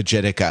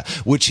Areopagitica,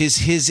 which is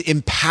his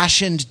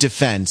impassioned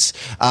defense,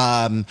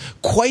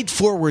 quite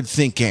forward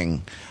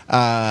thinking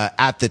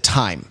at the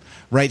time,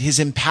 right? His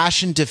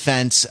impassioned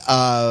defense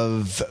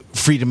of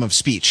freedom of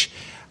speech,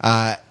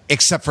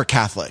 except for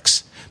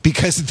Catholics.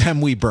 Because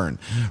them we burn,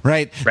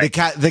 right?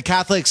 The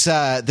Catholics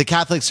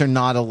are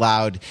not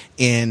allowed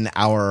in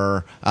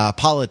our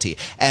polity,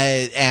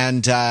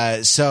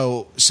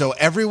 so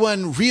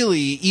everyone really,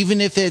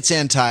 even if it's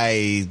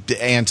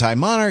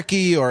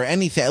anti-monarchy or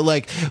anything,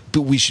 like,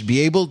 but we should be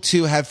able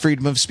to have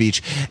freedom of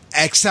speech,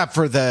 except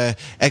for the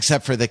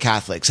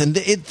Catholics. And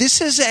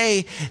this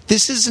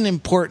is an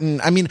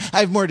important. I mean, I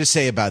have more to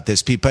say about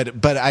this, Pete,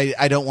 but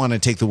I don't want to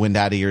take the wind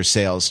out of your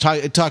sails.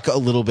 Talk a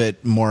little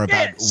bit more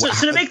about. So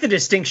to make the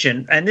distinction.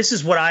 And this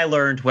is what I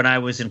learned when I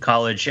was in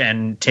college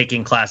and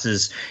taking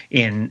classes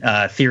in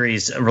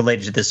theories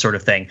related to this sort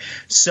of thing.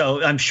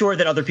 So I'm sure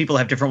that other people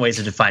have different ways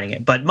of defining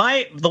it. But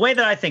the way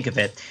that I think of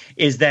it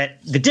is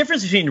that the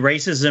difference between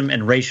racism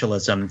and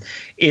racialism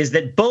is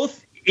that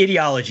both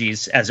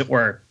ideologies, as it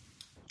were,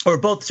 or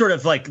both sort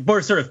of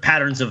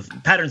patterns of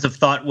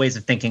thought, ways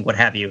of thinking, what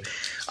have you,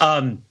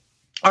 are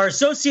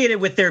associated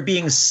with there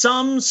being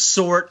some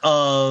sort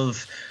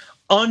of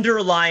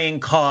underlying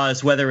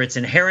cause, whether it's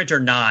inherent or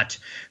not,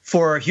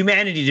 for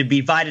humanity to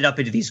be divided up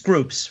into these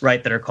groups,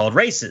 right, that are called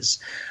races.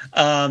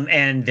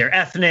 And they're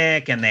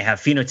ethnic and they have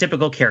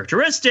phenotypical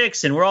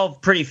characteristics. And we're all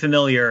pretty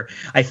familiar,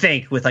 I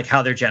think, with like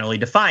how they're generally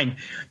defined.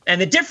 And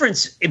the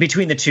difference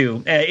between the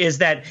two is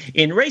that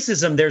in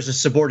racism, there's a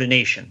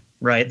subordination,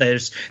 right?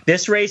 There's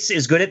this race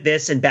is good at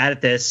this and bad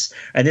at this,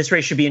 and this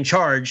race should be in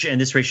charge,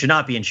 and this race should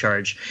not be in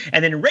charge.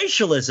 And then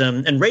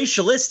racialism and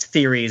racialist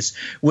theories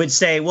would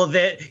say, well,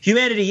 that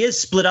humanity is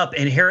split up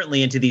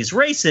inherently into these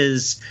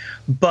races,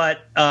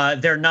 but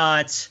they're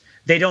not.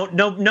 They don't.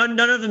 No, none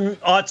of them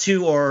ought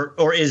to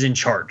or is in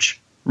charge.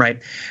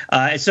 Right.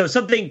 So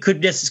something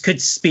could be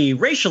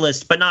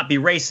racialist, but not be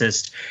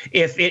racist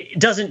if it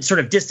doesn't sort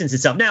of distance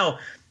itself. Now,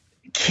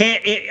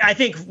 I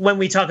think when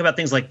we talk about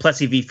things like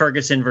Plessy v.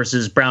 Ferguson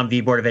versus Brown v.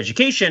 Board of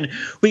Education,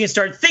 we can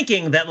start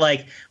thinking that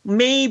like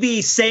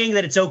maybe saying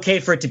that it's OK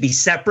for it to be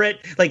separate,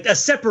 like a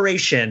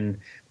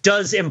separation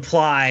does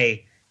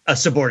imply a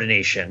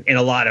subordination in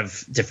a lot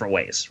of different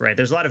ways, right?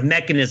 There's a lot of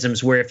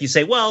mechanisms where if you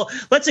say, well,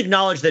 let's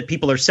acknowledge that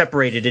people are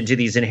separated into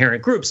these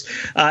inherent groups,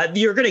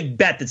 you're going to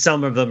bet that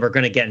some of them are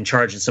going to get in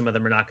charge and some of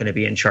them are not going to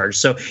be in charge.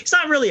 So it's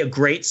not really a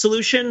great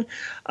solution.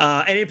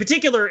 And in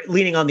particular,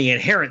 leaning on the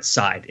inherent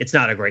side, it's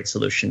not a great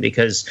solution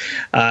because,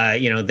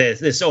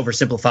 this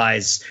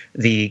oversimplifies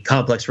the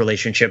complex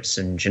relationships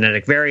and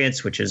genetic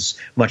variance, which is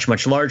much,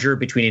 much larger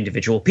between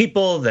individual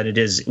people than it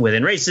is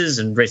within races.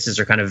 And races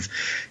are kind of,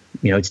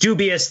 it's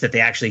dubious that they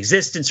actually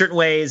exist in certain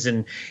ways,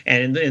 and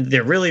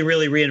they're really,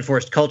 really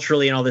reinforced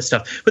culturally and all this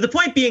stuff. But the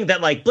point being that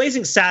like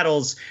Blazing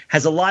Saddles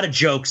has a lot of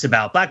jokes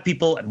about black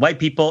people and white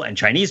people and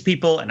Chinese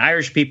people and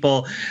Irish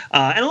people,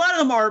 and a lot of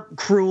them are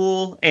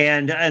cruel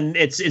and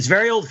it's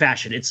very old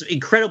fashioned. It's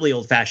incredibly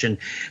old fashioned,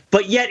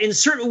 but yet in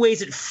certain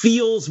ways it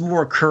feels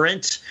more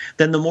current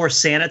than the more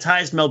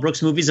sanitized Mel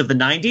Brooks movies of the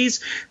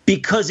 90s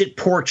because it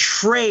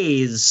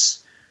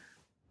portrays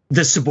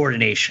the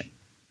subordination.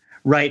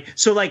 Right.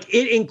 So like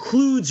it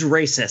includes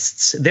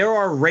racists. There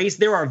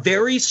are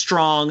very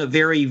strong,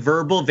 very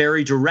verbal,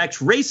 very direct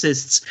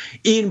racists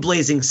in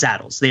Blazing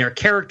Saddles. They are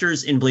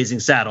characters in Blazing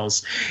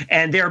Saddles,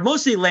 and they are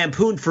mostly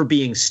lampooned for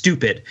being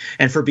stupid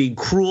and for being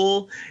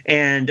cruel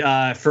and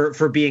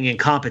for being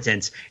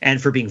incompetent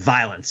and for being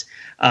violent.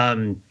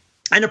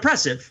 And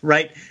oppressive,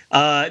 right?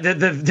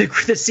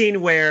 The scene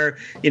where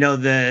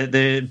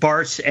the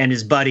Bart and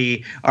his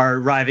buddy are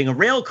driving a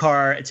rail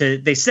car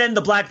they send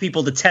the black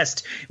people to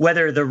test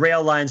whether the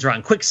rail lines are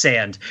on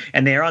quicksand,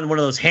 and they are on one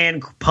of those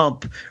hand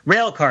pump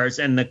rail cars,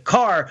 and the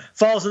car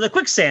falls in the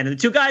quicksand, and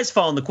the two guys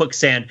fall in the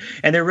quicksand,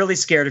 and they're really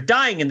scared of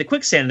dying in the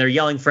quicksand, and they're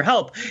yelling for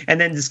help, and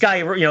then this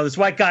guy, this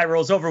white guy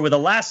rolls over with a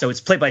lasso. It's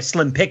played by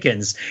Slim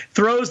Pickens,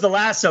 throws the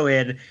lasso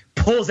in,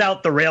 pulls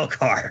out the rail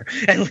car,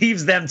 and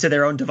leaves them to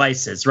their own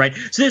devices, right?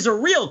 So there's a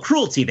real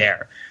cruelty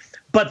there.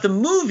 But the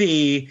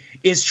movie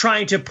is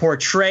trying to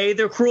portray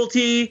their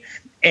cruelty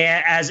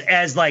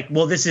as like,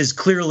 well, this is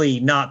clearly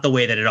not the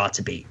way that it ought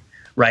to be,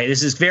 right?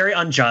 This is very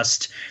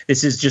unjust.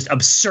 This is just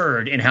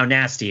absurd in how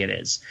nasty it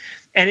is.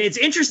 And it's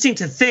interesting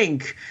to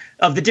think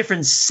of the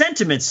different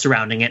sentiments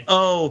surrounding it.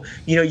 Oh,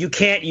 you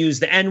can't use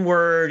the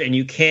N-word, and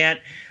you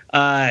can't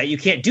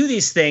do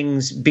these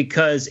things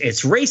because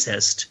it's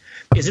racist.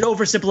 Is an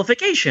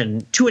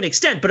oversimplification to an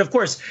extent. But of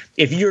course,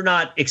 if you're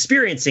not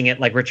experiencing it,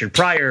 like Richard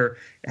Pryor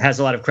has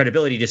a lot of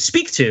credibility to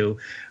speak to,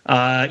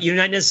 you're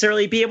not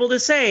necessarily be able to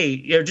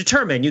say or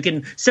determine. You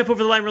can step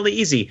over the line really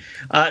easy.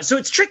 So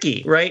it's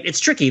tricky, right?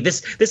 It's tricky.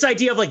 This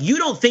idea of like, you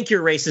don't think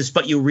you're racist,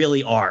 but you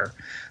really are.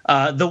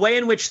 The way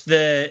in which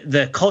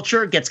the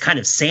culture gets kind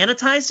of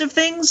sanitized of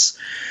things,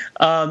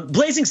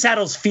 Blazing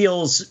Saddles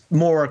feels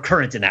more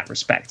current in that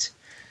respect.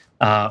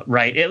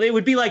 Right. It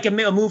would be like a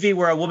movie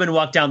where a woman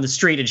walked down the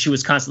street and she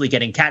was constantly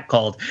getting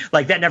catcalled.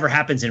 Like that never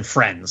happens in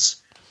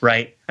Friends.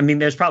 Right. I mean,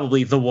 there's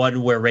probably the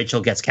one where Rachel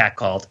gets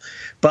catcalled,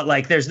 but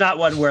like, there's not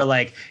one where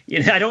like,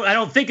 I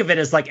don't think of it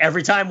as like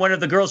every time one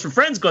of the girls from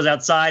Friends goes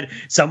outside,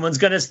 someone's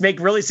going to make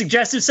really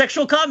suggestive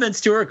sexual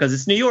comments to her because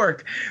it's New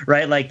York.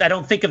 Right. Like, I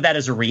don't think of that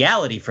as a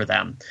reality for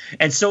them.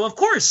 And so, of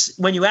course,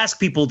 when you ask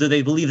people, do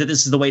they believe that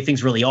this is the way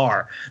things really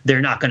are?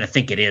 They're not going to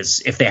think it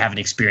is if they haven't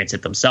experienced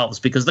it themselves,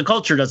 because the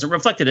culture doesn't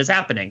reflect it as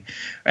happening.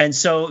 And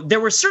so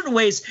there were certain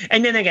ways.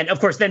 And then again, of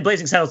course, then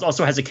Blazing Saddles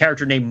also has a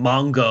character named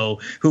Mongo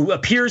who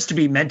appears to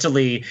be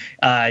mentally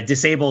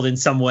disabled in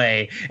some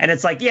way, and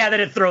it's like, yeah, then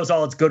it throws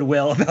all its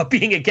goodwill about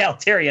being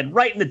egalitarian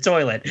right in the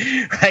toilet,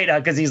 right?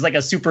 Because he's like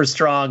a super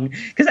strong,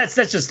 because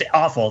that's just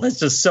awful. That's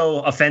just so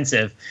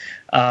offensive.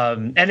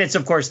 And it's,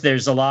 of course,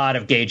 there's a lot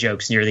of gay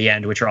jokes near the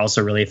end, which are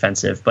also really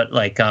offensive, but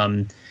like,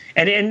 and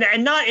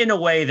not in a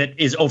way that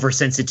is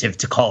oversensitive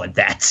to call it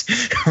that,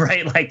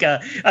 right? Like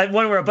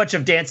one where a bunch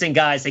of dancing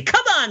guys say,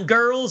 "Come on,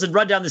 girls," and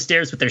run down the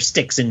stairs with their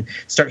sticks and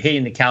start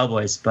hitting the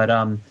cowboys. But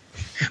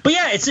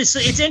yeah, it's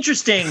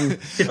interesting to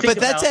think but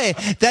about.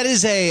 That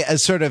is a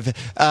sort of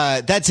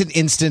that's an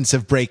instance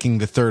of breaking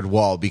the third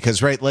wall,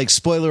 because, right, like,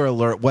 spoiler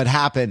alert, what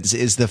happens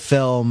is the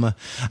film,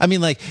 I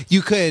mean, like,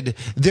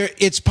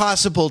 it's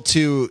possible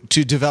to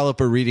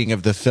develop a reading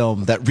of the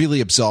film that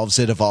really absolves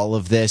it of all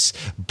of this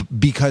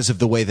because of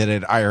the way that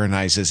it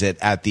ironizes it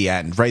at the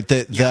end, right?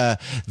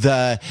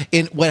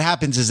 What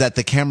happens is that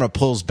the camera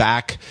pulls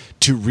back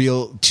to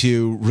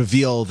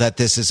reveal that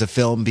this is a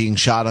film being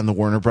shot on the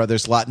Warner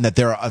Brothers lot, and that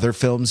there are other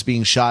films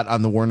being shot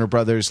on the Warner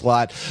Brothers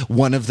lot.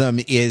 One of them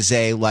is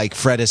a like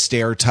Fred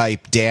Astaire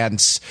type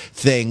dance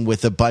thing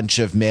with a bunch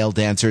of male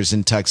dancers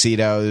in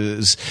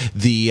tuxedos.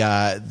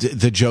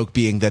 The joke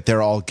being that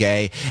they're all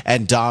gay,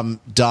 and Dom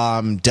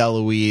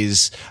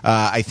DeLuise,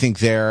 I think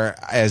they're,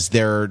 as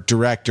their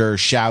director,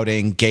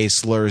 shouting gay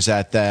slurs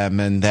at them,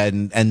 and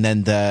then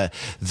the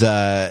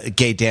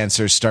gay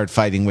dancers start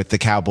fighting with the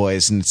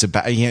cowboys, and it's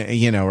about,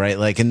 right,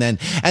 like, and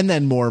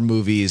then more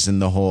movies, and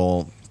the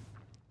whole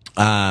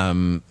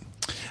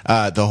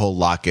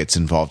lot gets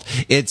involved.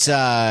 It's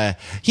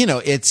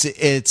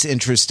it's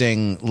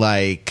interesting.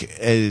 Like,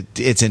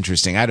 it's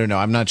interesting. I don't know.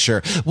 I'm not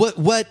sure. What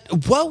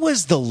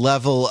was the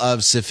level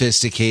of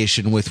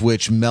sophistication with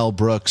which Mel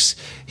Brooks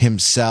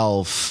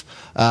himself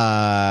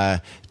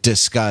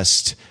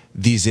discussed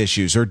these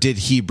issues, or did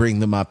he bring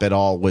them up at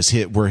all?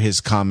 Were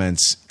his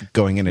comments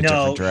going in a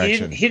different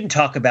direction? No, he didn't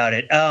talk about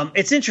it.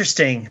 It's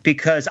interesting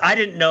because I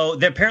didn't know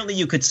that apparently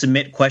you could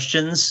submit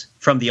questions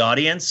from the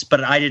audience,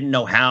 but I didn't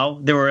know how.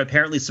 There were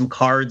apparently some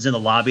cards in the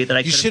lobby that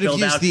I could have filled out. You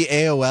should have used the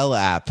AOL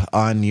app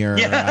on your...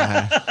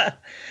 Yeah.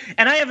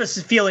 And I have a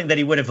feeling that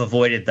he would have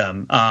avoided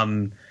them.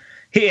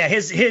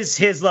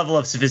 His level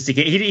of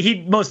sophistication,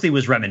 he mostly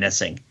was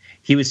reminiscing.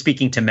 He was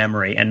speaking to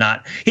memory and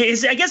not.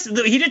 I guess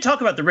he did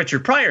talk about the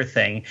Richard Pryor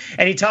thing,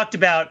 and he talked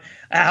about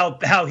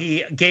how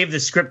he gave the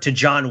script to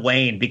John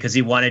Wayne because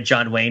he wanted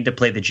John Wayne to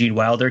play the Gene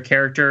Wilder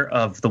character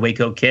of the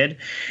Waco Kid,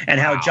 and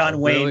how John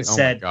Wayne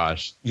said, "Oh my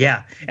gosh,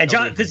 yeah," and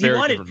John, because he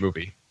wanted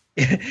movie.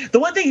 The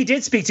one thing he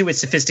did speak to with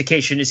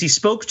sophistication is he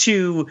spoke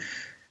to.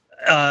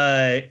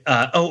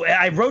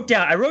 I wrote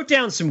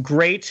down some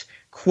great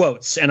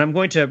quotes, and I'm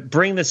going to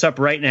bring this up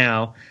right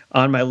now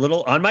on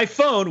my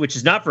phone, which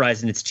is not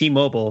Verizon, it's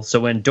T-Mobile. So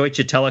when Deutsche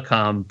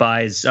Telekom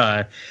buys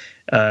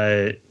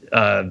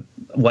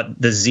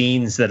what the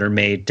zines that are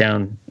made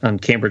down on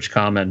Cambridge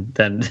Common,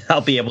 then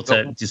I'll be able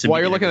to do some. While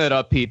you're looking that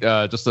up, Pete,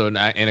 just an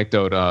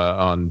anecdote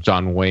on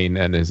John Wayne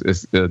and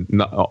is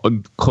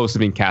close to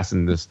being cast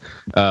in this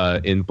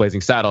in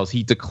Blazing Saddles.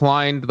 He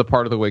declined the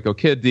part of the Waco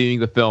Kid, deeming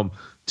the film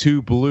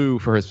too blue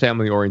for his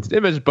family-oriented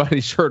image, but he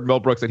assured Mel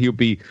Brooks that he would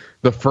be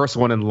the first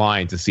one in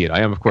line to see it. I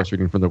am, of course,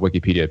 reading from the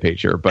Wikipedia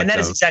page here, but and that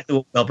is exactly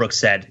what Mel Brooks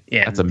said.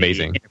 That's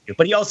amazing. Interview.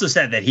 But he also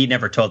said that he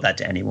never told that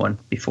to anyone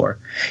before.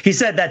 He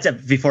said that's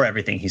before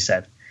everything he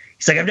said.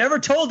 He's like, I've never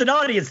told an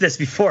audience this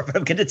before, but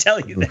I'm going to tell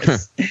you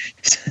this.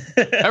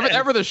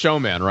 ever the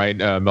showman, right?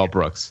 Mel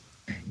Brooks.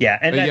 Yeah,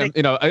 and I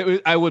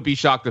think, I would be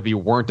shocked if he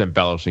weren't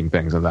embellishing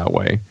things in that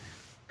way.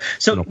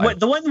 So the one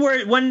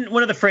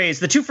of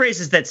the two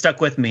phrases that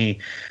stuck with me,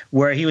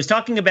 where he was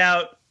talking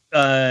about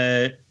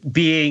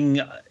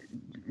being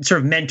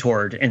sort of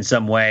mentored in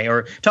some way,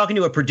 or talking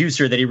to a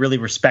producer that he really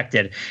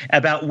respected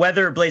about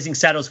whether Blazing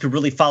Saddles could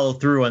really follow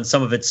through on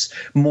some of its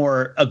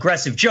more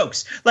aggressive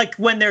jokes, like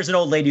when there's an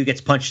old lady who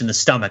gets punched in the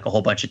stomach a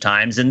whole bunch of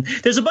times, and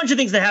there's a bunch of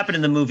things that happen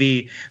in the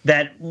movie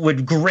that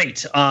would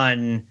grate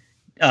on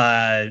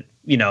kind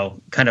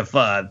of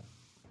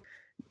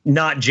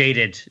not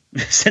jaded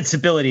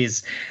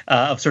sensibilities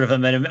of sort of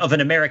an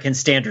American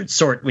standard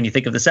sort when you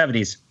think of the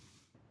 70s.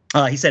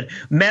 He said,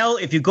 Mel,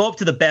 if you go up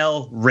to the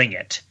bell, ring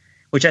it,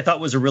 which I thought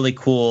was a really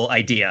cool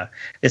idea.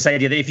 This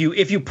idea that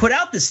if you put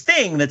out this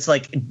thing that's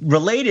like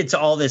related to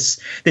all this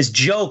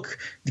joke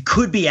that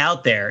could be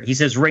out there, he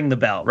says, ring the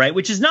bell, right?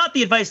 Which is not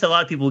the advice that a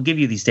lot of people will give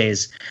you these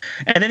days.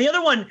 And then the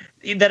other one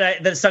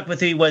that stuck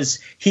with me was,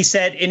 he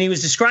said, and he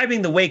was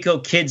describing the Waco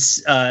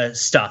Kids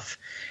stuff,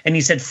 and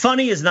he said,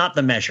 funny is not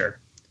the measure.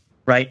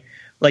 Right,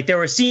 like there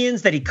were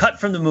scenes that he cut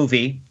from the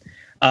movie,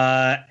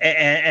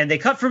 and they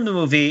cut from the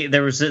movie.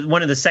 There was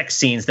one of the sex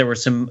scenes. There were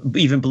some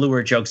even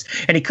bluer jokes,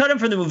 and he cut them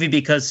from the movie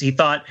because he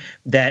thought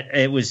that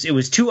it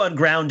was too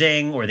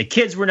ungrounding, or the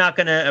kids were not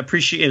going to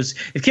appreciate it.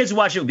 If kids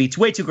watch it, it would be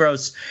way too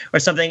gross or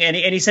something. And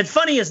he said,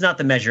 funny is not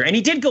the measure. And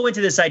he did go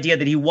into this idea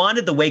that he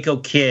wanted the Waco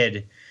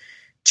Kid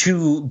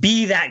to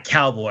be that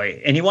cowboy,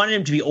 and he wanted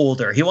him to be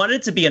older. He wanted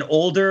it to be an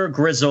older,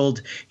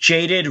 grizzled,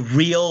 jaded,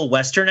 real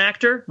Western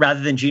actor rather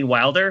than Gene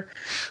Wilder,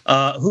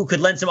 who could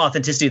lend some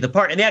authenticity to the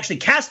part. And they actually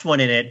cast one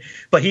in it,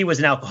 but he was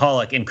an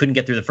alcoholic and couldn't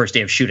get through the first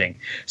day of shooting.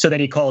 So then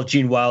he called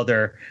Gene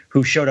Wilder,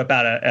 who showed up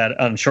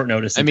on short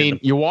notice. I mean,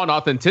 you want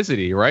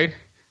authenticity, right?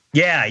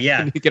 Yeah.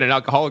 You get an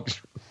alcoholic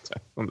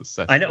on the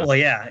set. I know. Well,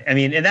 yeah. I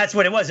mean, and that's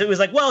what it was. It was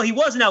like, well, he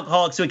was an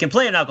alcoholic, so he can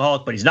play an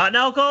alcoholic, but he's not an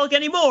alcoholic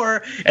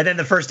anymore. And then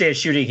the first day of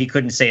shooting, he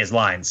couldn't say his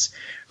lines,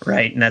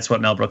 right? And that's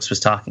what Mel Brooks was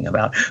talking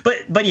about.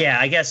 But yeah,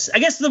 I guess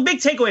the big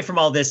takeaway from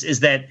all this is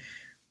that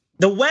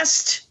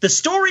the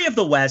story of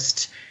the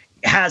West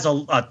has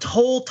a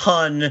whole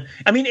ton.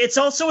 I mean, it's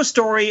also a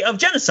story of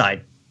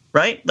genocide,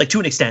 right? Like, to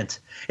an extent.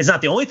 It's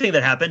not the only thing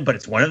that happened, but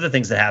it's one of the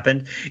things that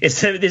happened.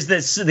 Is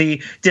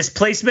the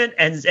displacement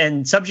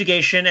and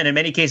subjugation, and in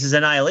many cases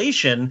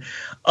annihilation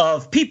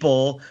of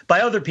people by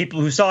other people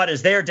who saw it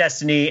as their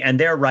destiny and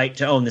their right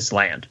to own this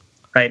land,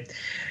 right?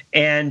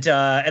 And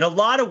a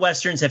lot of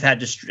Westerns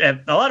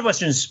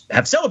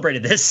have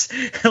celebrated this.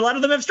 A lot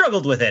of them have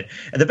struggled with it.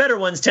 The better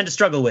ones tend to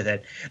struggle with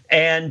it.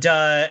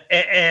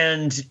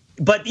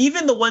 But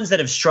even the ones that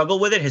have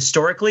struggled with it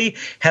historically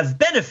have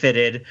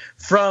benefited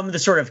from the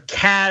sort of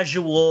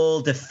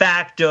casual, de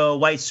facto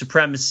white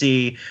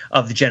supremacy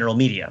of the general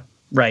media,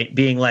 right?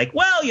 Being like,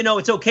 well,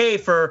 it's okay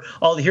for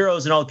all the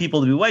heroes and all the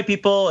people to be white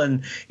people.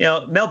 And,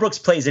 Mel Brooks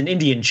plays an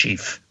Indian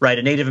chief, right?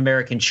 A Native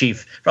American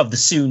chief of the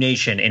Sioux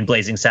Nation in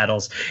Blazing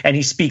Saddles. And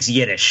he speaks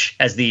Yiddish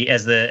as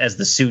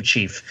the Sioux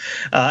chief.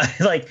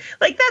 Like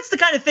that's the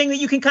kind of thing that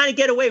you can kind of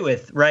get away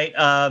with, right?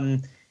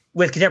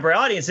 With contemporary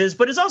audiences,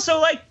 but it's also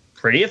like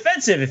pretty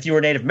offensive if you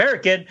were Native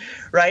American,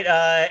 right?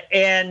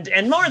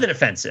 And more than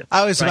offensive.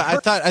 I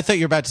thought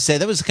you were about to say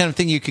that was the kind of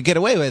thing you could get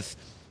away with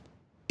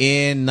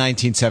in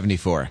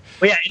 1974.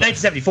 Well, yeah, in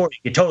 1974 you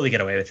could totally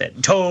get away with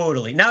it.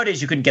 Totally. Nowadays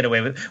you couldn't get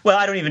away with. Well,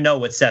 I don't even know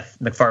what Seth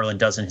MacFarlane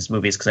does in his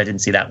movies because I didn't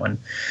see that one.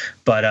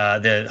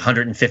 But the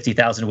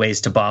 150,000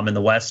 Ways to Bomb in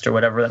the West or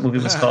whatever that movie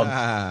was called.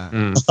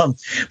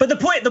 But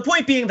the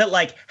point being that,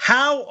 like,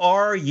 how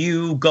are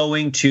you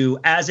going to,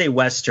 as a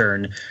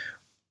Western,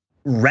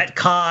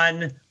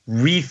 retcon,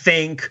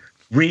 rethink,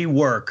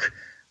 rework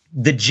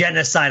the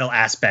genocidal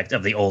aspect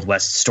of the Old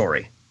West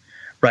story,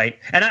 right?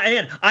 And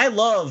I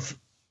love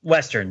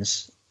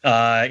Westerns.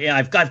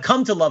 I've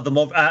come to love them.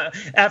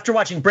 After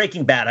watching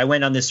Breaking Bad, I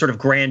went on this sort of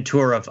grand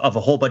tour of a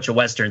whole bunch of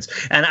Westerns,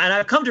 and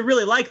I've come to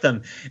really like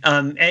them,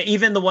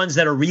 even the ones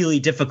that are really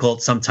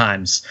difficult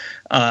sometimes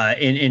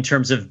in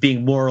terms of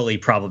being morally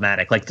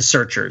problematic, like The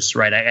Searchers,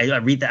 right? I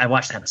read that, I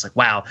watched that, and it's like,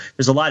 wow,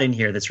 there's a lot in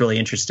here that's really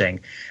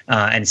interesting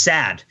and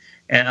sad.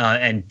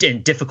 And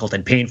difficult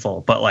and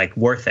painful, but like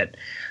worth it.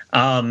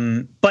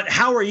 But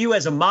how are you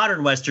as a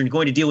modern Western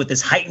going to deal with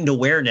this heightened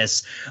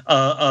awareness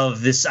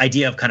of this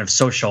idea of kind of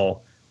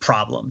social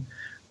problem?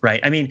 right?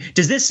 I mean,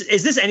 is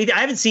this anything? I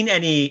haven't seen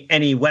any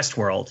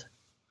Westworld,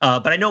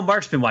 but I know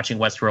Mark's been watching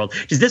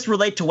Westworld. Does this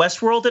relate to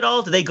Westworld at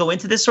all? Do they go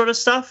into this sort of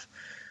stuff?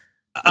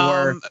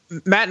 Or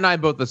Matt and I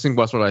both have seen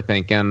Westworld, I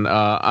think, and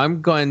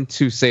I'm going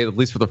to say, at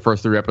least for the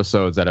first 3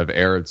 episodes that have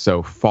aired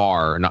so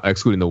far, not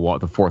excluding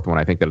the fourth one,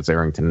 I think that it's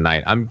airing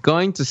tonight, I'm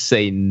going to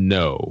say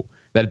no,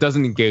 that it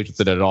doesn't engage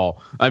with it at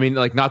all. I mean,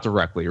 like, not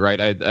directly,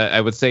 right? I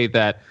would say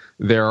that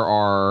there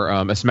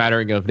are a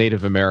smattering of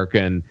Native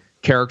American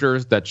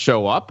characters that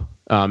show up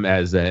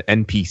as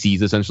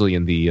NPCs, essentially,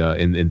 in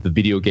the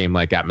video game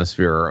like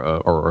atmosphere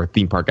or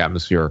theme park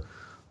atmosphere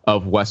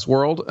of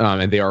Westworld,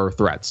 and they are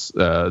threats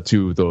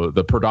to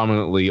the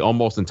predominantly,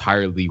 almost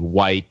entirely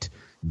white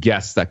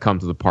guests that come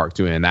to the park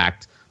to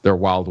enact their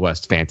Wild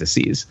West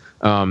fantasies.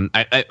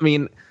 I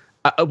mean,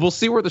 we'll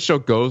see where the show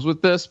goes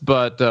with this,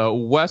 but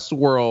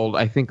Westworld,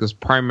 I think, is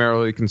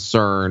primarily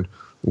concerned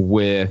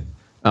with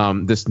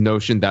this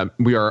notion that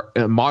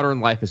modern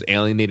life has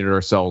alienated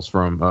ourselves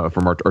from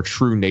our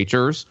true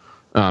natures,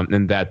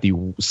 and that the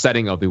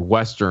setting of the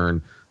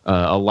Western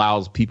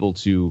allows people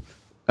to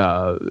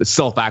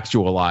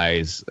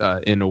self-actualize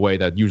in a way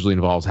that usually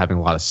involves having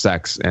a lot of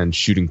sex and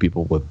shooting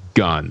people with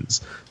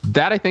guns.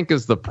 That, I think,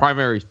 is the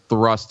primary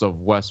thrust of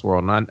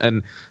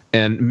Westworld,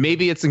 and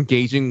maybe it's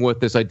engaging with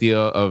this idea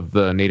of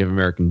the Native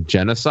American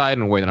genocide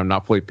in a way that I'm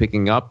not fully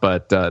picking up,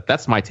 but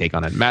that's my take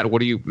on it. Matt, what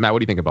do you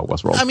think about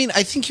Westworld? I mean,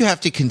 I think you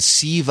have to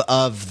conceive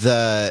of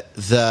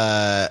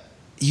the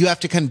you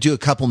have to kind of do a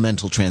couple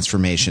mental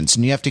transformations,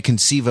 and you have to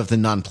conceive of the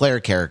non-player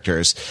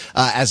characters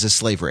as a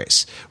slave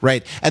race,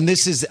 right? And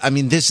this is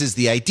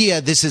the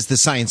idea. This is the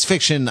science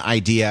fiction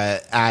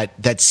idea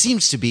that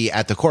seems to be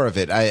at the core of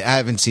it. I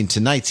haven't seen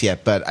tonight's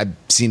yet, but I've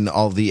seen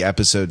all the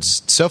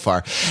episodes so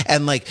far,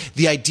 and like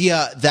the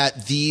idea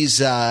that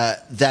these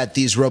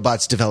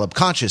robots develop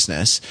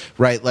consciousness,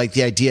 right? Like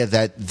the idea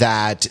that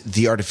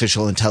the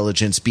artificial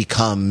intelligence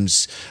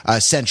becomes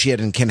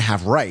sentient and can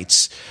have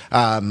rights,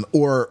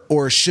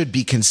 or should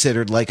be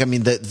considered. Like, I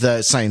mean,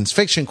 the science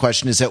fiction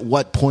question is, at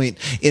what point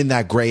in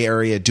that gray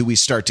area do we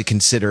start to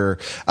consider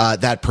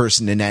that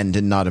person an end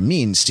and not a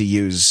means, to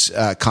use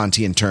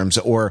Kantian terms,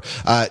 or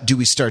do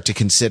we start to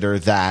consider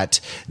that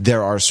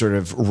there are sort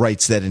of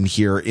rights that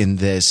inhere in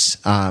this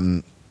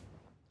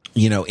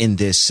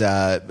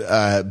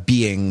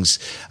being's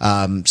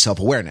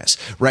self-awareness,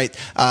 right?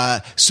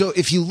 So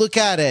if you look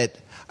at it,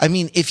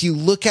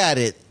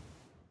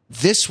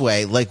 this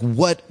way, like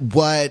what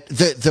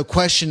the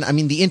question, I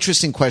mean, the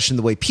interesting question,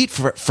 the way Pete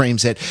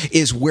frames it,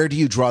 is, where do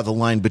you draw the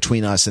line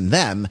between us and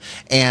them,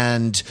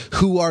 and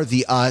who are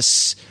the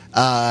us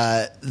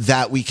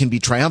that we can be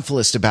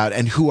triumphalist about,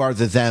 and who are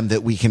the them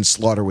that we can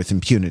slaughter with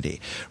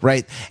impunity,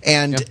 right?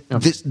 And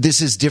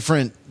this is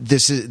different.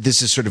 This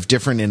is sort of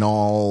different in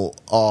all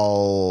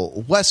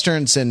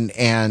Westerns,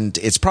 and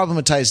it's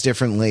problematized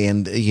differently.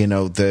 And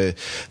the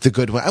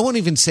good one, I won't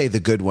even say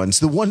the good ones,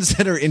 the ones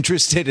that are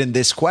interested in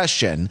this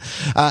question,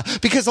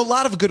 because a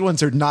lot of good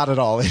ones are not at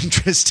all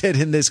interested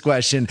in this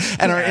question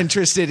and are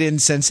interested in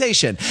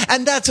sensation,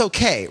 and that's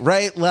okay,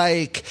 right?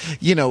 Like,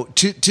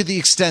 to the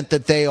extent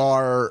that they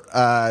are.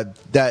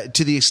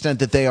 To the extent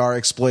that they are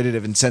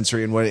exploitative and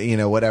sensory and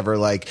whatever,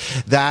 like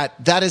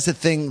that is a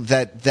thing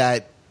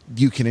that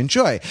you can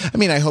enjoy. I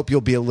mean, I hope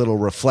you'll be a little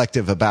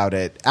reflective about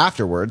it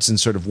afterwards and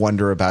sort of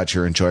wonder about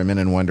your enjoyment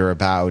and wonder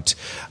about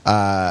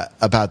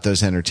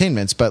those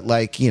entertainments. But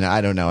like,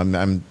 I don't know.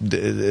 I'm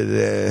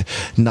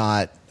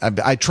not.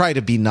 I try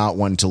to be not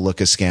one to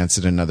look askance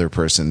at another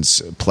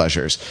person's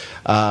pleasures.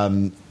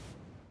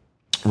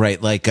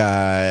 Right, like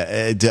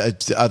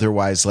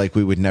otherwise, like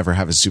we would never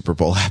have a Super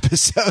Bowl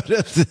episode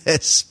of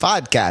this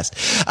podcast.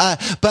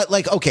 But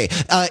like, okay,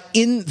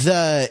 in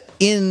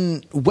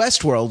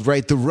Westworld,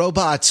 right, the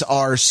robots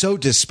are so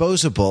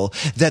disposable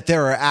that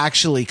there are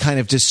actually kind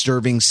of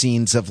disturbing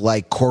scenes of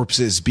like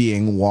corpses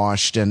being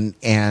washed and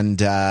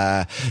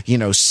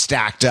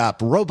stacked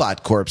up,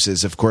 robot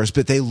corpses, of course,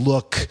 but they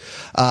look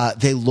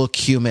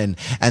human,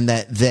 and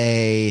that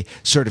they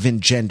sort of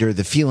engender in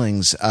you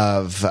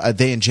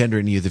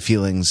the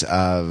feelings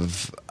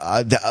of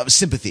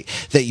sympathy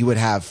that you would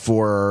have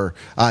for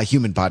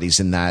human bodies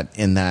in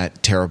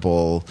that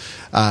terrible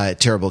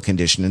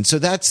condition. And so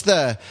that's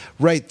the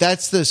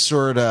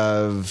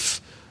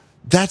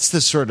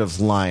sort of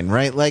line,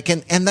 right? Like,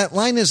 and that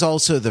line is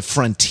also the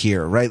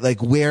frontier, right?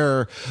 Like,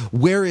 where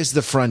is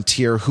the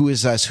frontier? Who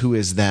is us? Who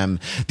is them?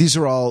 These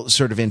are all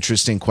sort of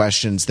interesting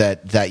questions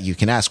that you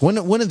can ask. One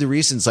of the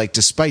reasons, like,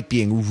 despite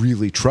being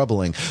really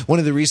troubling, one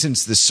of the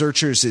reasons The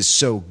Searchers is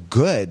so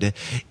good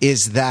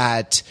is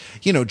that,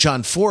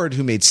 John Ford,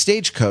 who made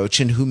Stagecoach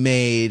and who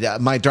made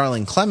My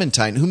Darling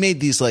Clementine, who made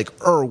these like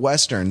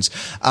Westerns,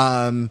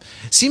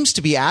 seems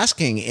to be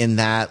asking in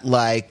that,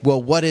 like,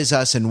 well, what is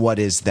us and what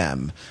is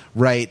them?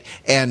 Right.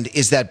 And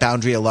is that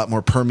boundary a lot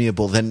more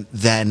permeable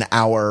than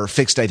our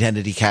fixed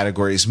identity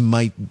categories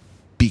might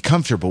be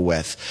comfortable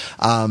with?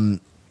 Right.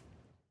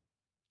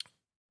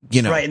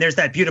 And there's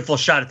that beautiful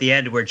shot at the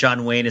end where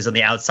John Wayne is on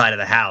the outside of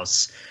the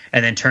house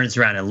and then turns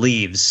around and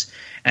leaves.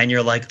 And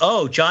you're like,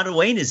 oh, John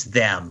Wayne is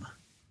them.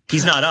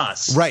 He's not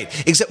us. Right.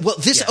 Well,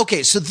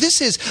 okay. So this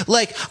is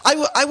like,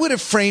 I would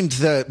have framed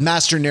the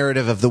master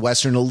narrative of the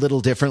Western a little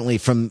differently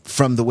from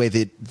the way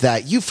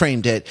that you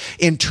framed it,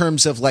 in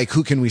terms of like,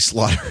 who can we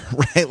slaughter,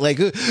 right? Like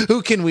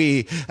who can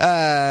we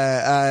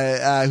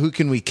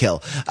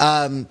kill?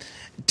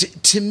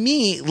 To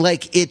me,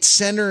 like, it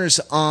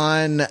centers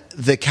on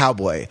the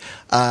cowboy,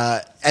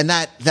 and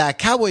that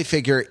cowboy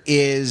figure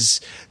is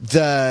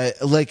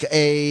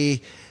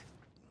a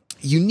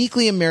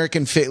uniquely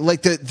American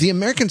like the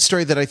American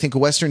story that I think a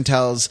Western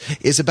tells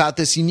is about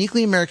this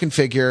uniquely American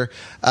figure,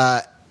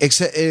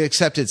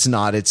 except it's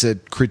not. It's a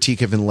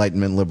critique of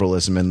Enlightenment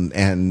liberalism,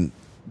 and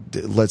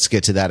let's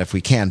get to that if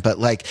we can. But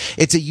like,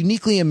 it's a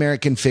uniquely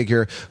American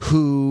figure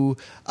who,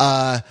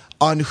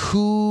 on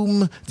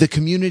whom the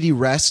community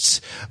rests,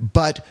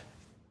 but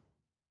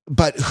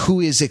who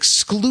is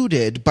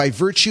excluded by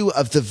virtue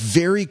of the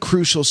very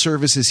crucial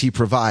services he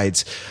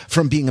provides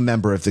from being a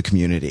member of the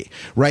community,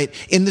 right?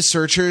 In The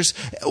Searchers,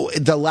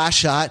 the last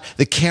shot,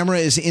 the camera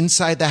is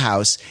inside the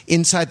house,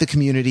 inside the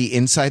community,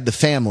 inside the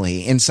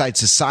family, inside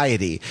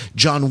society.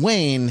 John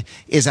Wayne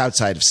is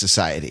outside of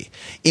society.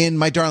 In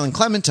My Darling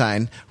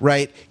Clementine,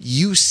 right,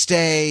 you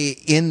stay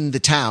in the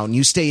town,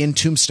 you stay in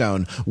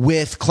Tombstone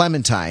with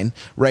Clementine,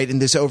 right, in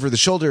this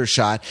over-the-shoulder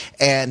shot,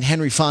 and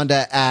Henry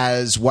Fonda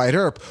as Wyatt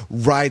Earp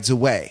rides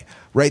away,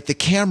 right? The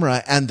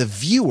camera and the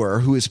viewer,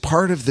 who is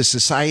part of the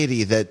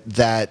society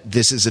that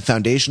this is a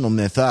foundational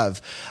myth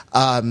of,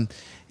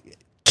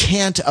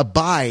 can't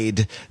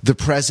abide the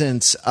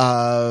presence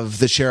of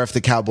the sheriff,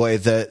 the cowboy,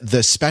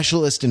 the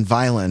specialist in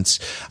violence,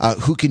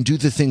 who can do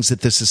the things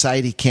that the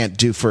society can't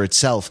do for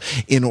itself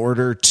in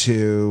order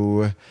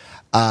to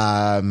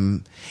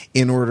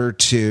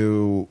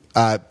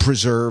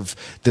preserve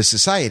the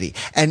society.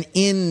 And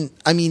in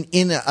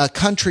a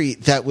country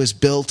that was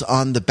built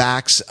on the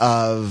backs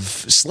of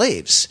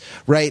slaves,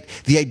 right?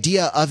 The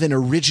idea of an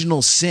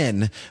original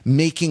sin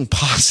making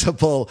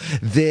possible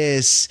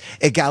this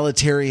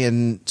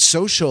egalitarian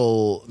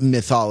social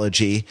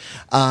mythology,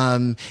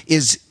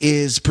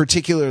 is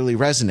particularly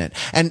resonant.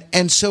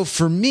 And so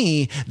for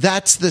me,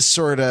 that's the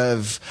sort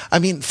of,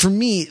 for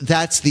me,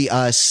 that's the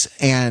us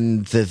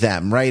and the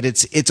them, right?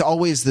 It's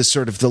always the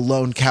sort of the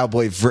lone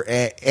cowboy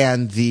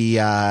and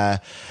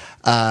the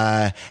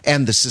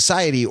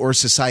society or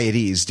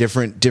societies,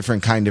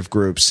 different kind of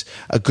groups,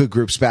 good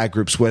groups, bad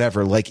groups,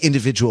 whatever, like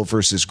individual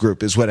versus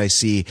group is what I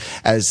see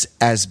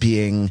as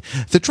being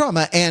the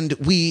trauma. And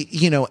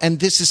and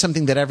this is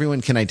something that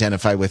everyone can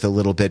identify with a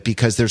little bit,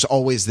 because there's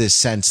always this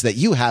sense that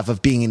you have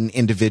of being an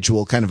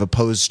individual kind of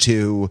opposed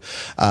to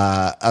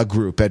a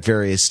group at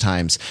various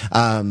times.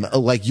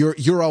 Like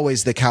you're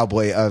always the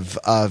cowboy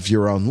of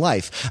your own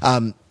life.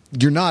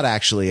 You're not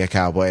actually a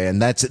cowboy,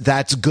 and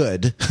that's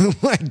good.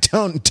 Like,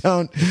 don't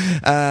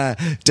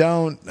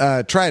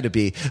try to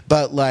be,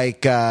 but like,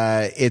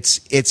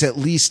 it's at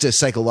least a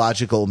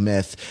psychological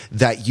myth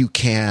that you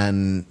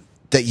can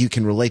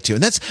relate to.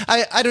 And that's,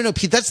 I don't know,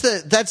 Pete, that's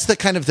the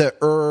kind of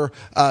the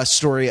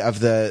story of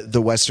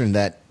the Western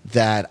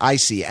that I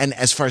see. And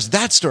as far as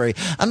that story,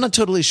 I'm not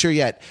totally sure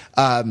yet,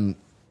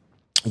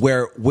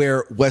 where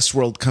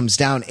Westworld comes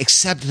down,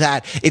 except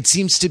that it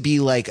seems to be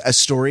like a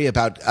story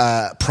about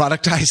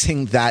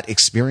productizing that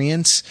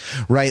experience,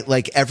 right?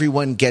 Like,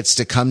 everyone gets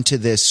to come to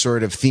this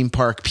sort of theme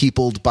park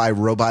peopled by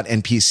robot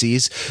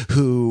NPCs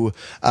who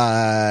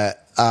are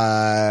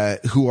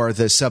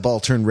the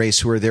subaltern race,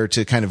 who are there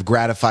to kind of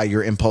gratify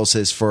your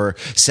impulses for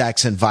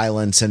sex and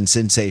violence and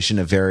sensation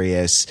of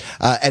various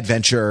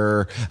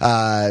adventure,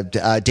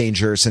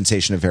 danger,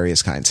 sensation of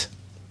various kinds.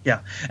 Yeah.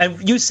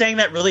 And you saying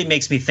that really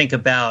makes me think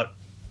about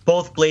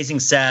both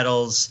Blazing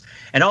Saddles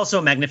and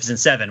also Magnificent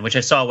Seven, which I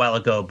saw a while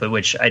ago, but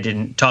which I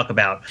didn't talk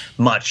about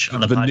much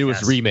on the podcast. The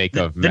newest remake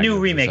of the new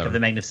remake of the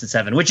Magnificent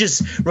Seven, which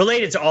is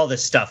related to all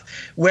this stuff.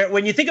 Where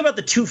when you think about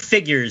the two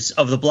figures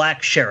of the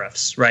black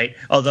sheriffs, right?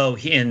 Although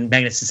in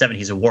Magnificent Seven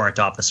he's a warrant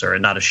officer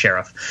and not a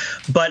sheriff,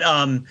 but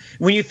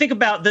when you think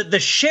about the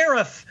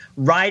sheriff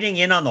riding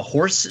in on the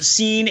horse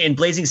scene in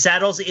Blazing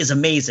Saddles is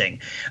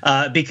amazing,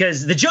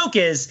 because the joke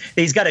is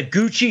that he's got a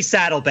Gucci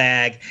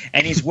saddlebag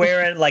and he's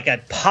wearing like a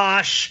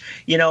posh,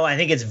 I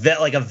think it's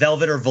like a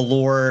velvet or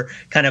velour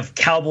kind of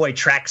cowboy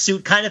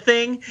tracksuit kind of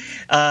thing,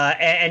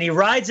 and he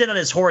rides in on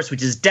his horse,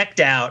 which is decked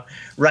out,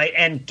 right,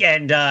 and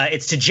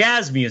it's to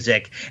jazz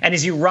music, and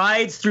as he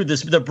rides through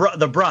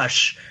the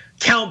brush,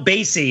 Count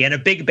Basie and a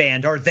big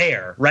band are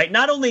there, right?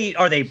 Not only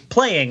are they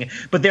playing,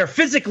 but they're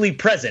physically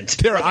present.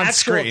 They're like, on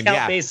screen.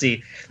 Count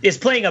Basie is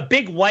playing a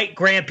big white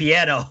grand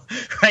piano,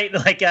 right?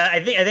 Like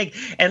I think,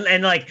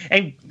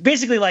 and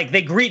basically like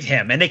they greet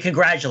him and they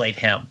congratulate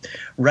him,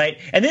 right?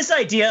 And this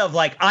idea of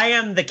like, I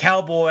am the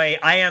cowboy,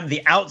 I am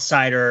the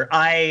outsider,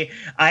 I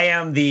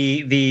am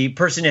the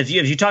person, as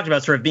you talked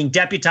about, sort of being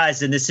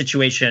deputized in this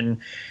situation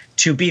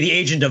to be the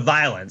agent of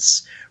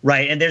violence,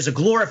 right? And there's a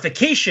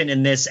glorification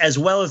in this, as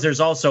well as there's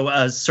also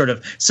a sort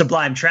of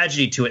sublime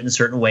tragedy to it in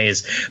certain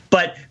ways.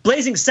 But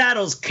Blazing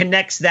Saddles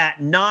connects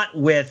that not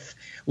with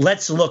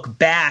let's look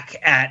back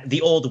at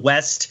the Old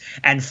West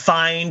and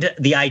find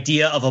the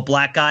idea of a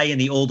black guy in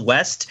the Old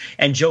West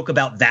and joke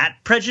about that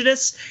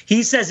prejudice.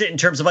 He says it in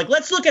terms of like,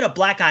 let's look at a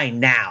black guy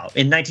now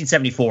in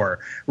 1974,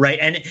 right?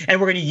 And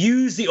we're going to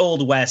use the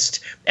Old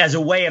West as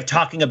a way of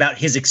talking about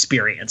his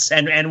experience.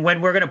 And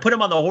when we're going to put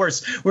him on the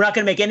horse, we're not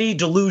going to make any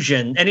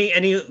delusion,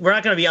 we're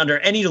not going to be under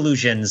any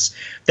delusions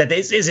that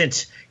this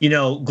isn't,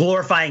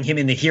 glorifying him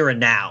in the here and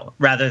now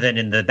rather than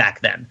in the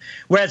back then.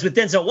 Whereas with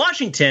Denzel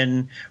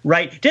Washington,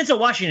 right? Denzel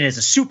Washington is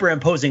a super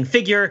imposing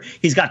figure.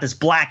 He's got this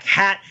black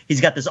hat. He's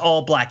got this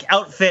all black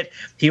outfit.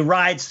 He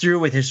rides through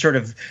with his sort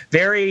of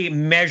very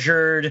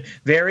measured,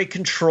 very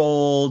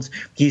controlled.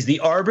 He's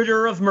the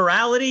arbiter of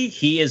morality.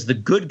 He is the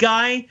good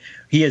guy.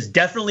 He is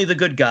definitely the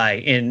good guy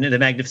in the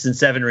Magnificent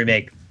Seven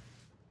remake.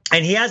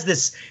 And he has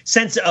this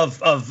sense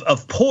of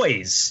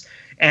poise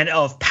and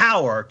of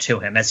power to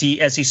him, as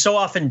he so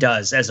often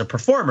does as a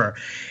performer.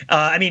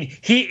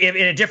 He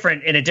in a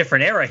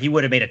different era, he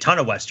would have made a ton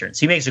of westerns.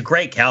 He makes a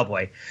great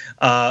cowboy,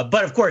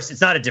 but of course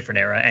it's not a different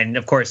era, and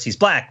of course he's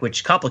black,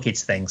 which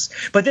complicates things.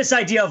 But this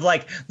idea of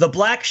like the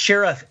black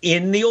sheriff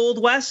in the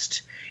Old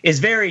West is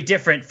very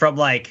different from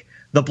like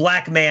the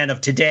black man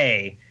of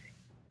today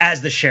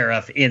as the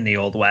sheriff in the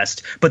Old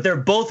West. But they're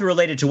both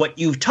related to what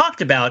you've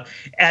talked about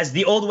as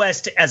the Old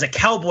West as a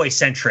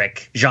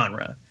cowboy-centric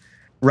genre,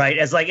 right?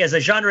 As a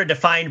genre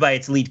defined by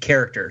its lead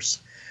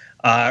characters,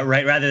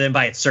 right, rather than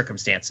by its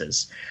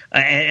circumstances.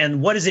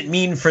 And what does it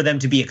mean for them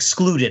to be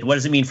excluded? What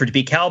does it mean for to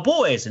be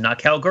cowboys and not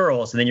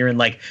cowgirls? And then you're in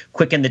like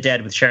Quick and the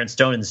Dead with Sharon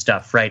Stone and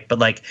stuff, right? But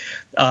like,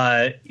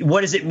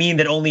 what does it mean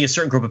that only a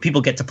certain group of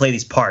people get to play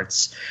these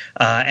parts?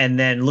 And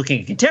then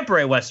looking at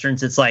contemporary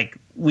westerns, it's like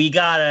we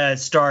gotta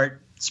start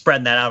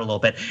spreading that out a little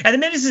bit. And the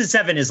Magnificent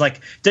Seven is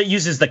like that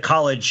uses the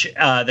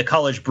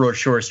college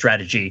brochure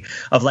strategy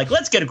of like,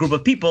 let's get a group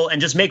of people and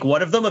just make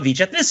one of them of each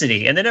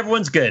ethnicity, and then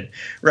everyone's good,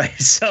 right?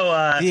 So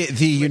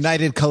the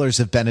United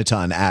Colors of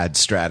Benetton ad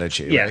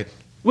strategy, yeah. Right?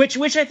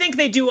 Which I think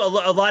they do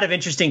a lot of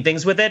interesting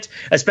things with it,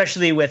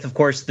 especially with, of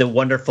course, the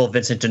wonderful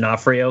Vincent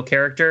D'Onofrio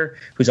character,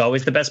 who's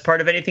always the best part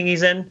of anything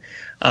he's in.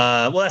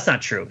 Well, that's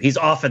not true. He's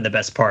often the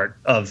best part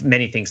of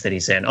many things that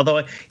he's in.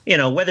 Although,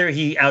 whether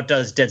he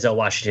outdoes Denzel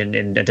Washington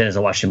in a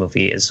Denzel Washington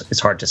movie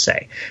is hard to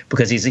say,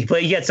 because he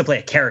gets to play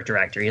a character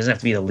actor. He doesn't have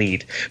to be the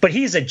lead. But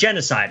he's a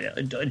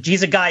genocide.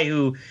 He's a guy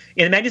who,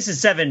 in The Magnificent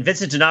Seven,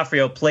 Vincent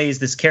D'Onofrio plays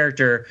this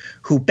character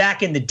who,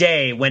 back in the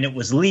day when it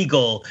was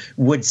legal,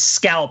 would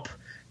scalp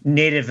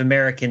Native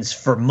Americans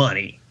for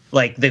money.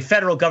 Like the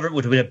federal government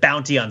would put a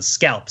bounty on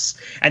scalps,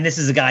 and this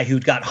is a guy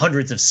who'd got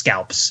hundreds of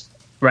scalps,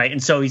 right?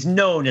 And so he's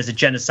known as a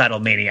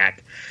genocidal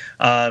maniac.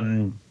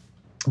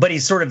 But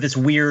he's sort of this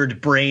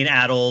weird,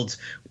 brain-addled,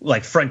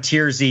 like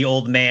frontiersy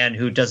old man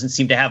who doesn't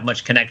seem to have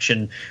much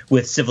connection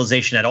with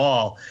civilization at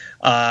all,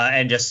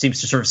 and just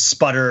seems to sort of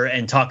sputter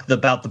and talk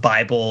about the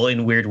Bible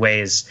in weird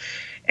ways.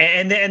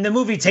 And the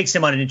movie takes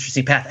him on an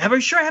interesting path. Are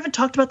you sure I haven't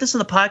talked about this on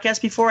the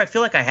podcast before? I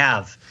feel like I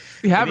have.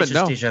 We haven't,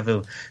 no. Deja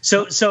vu.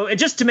 So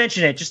just to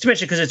mention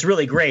because it's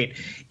really great,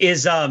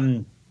 is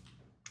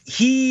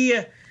he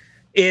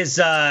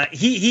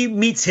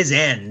meets his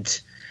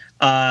end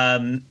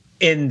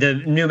in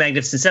the new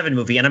Magnificent Seven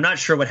movie, and I'm not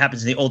sure what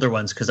happens in the older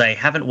ones because I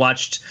haven't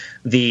watched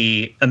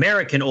the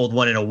American old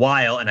one in a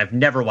while, and I've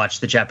never watched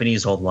the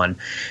Japanese old one.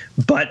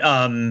 But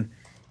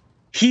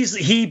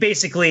he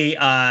basically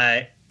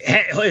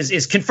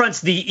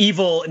confronts the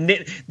evil.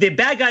 The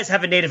bad guys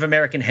have a Native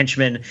American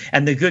henchman,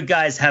 and the good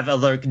guys have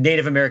a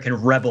Native American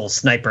rebel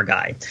sniper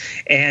guy.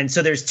 And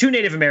so there's two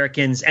Native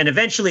Americans, and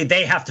eventually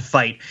they have to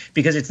fight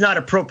because it's not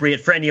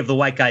appropriate for any of the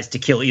white guys to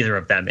kill either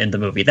of them in the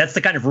movie. That's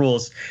the kind of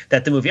rules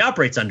that the movie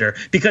operates under,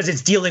 because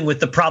it's dealing with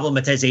the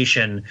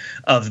problematization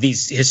of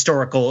these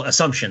historical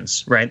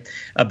assumptions, right,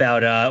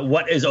 about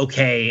what is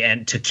okay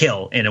and to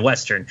kill in a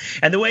Western.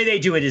 And the way they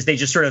do it is they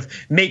just sort of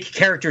make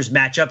characters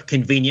match up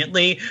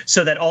conveniently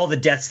so that all the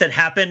deaths that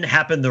happen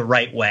the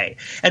right way.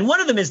 And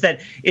one of them is that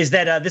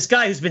this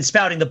guy who's been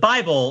spouting the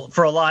Bible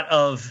for a lot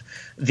of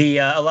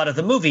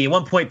the movie. At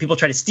one point, people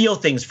try to steal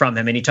things from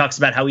him, and he talks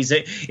about how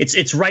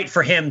it's right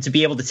for him to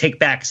be able to take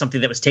back something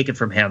that was taken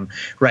from him.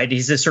 Right?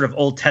 He's this sort of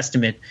Old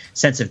Testament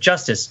sense of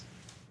justice.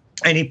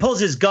 And he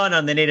pulls his gun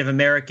on the Native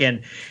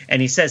American,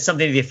 and he says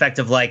something to the effect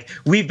of like,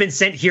 "We've been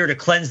sent here to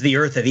cleanse the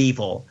earth of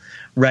evil,"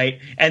 right?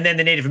 And then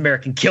the Native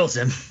American kills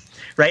him,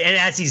 right? And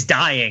as he's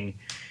dying,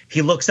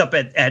 he looks up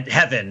at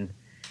heaven,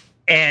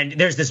 and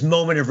there's this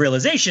moment of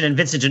realization, and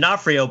Vincent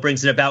D'Onofrio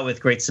brings it about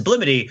with great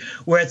sublimity,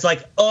 where it's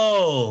like,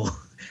 oh,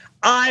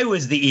 I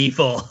was the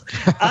evil.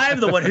 I'm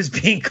the one who's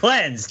being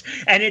cleansed.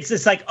 And it's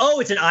just like,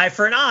 oh, it's an eye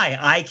for an eye.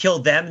 I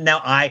killed them. Now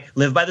I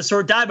live by the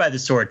sword, die by the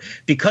sword.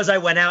 Because I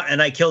went out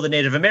and I killed the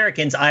Native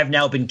Americans, I've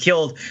now been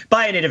killed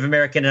by a Native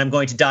American, and I'm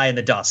going to die in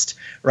the dust,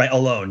 right,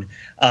 alone.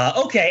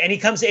 Okay, and he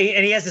comes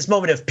and he has this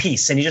moment of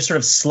peace, and he just sort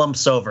of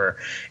slumps over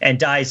and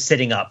dies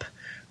sitting up.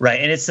 Right.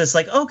 And it's just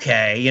like,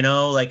 OK,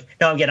 like,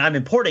 now, again, I'm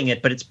importing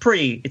it, but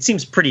it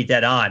seems pretty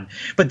dead on.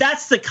 But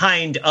that's the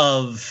kind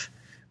of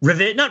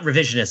not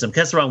revisionism, because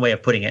that's the wrong way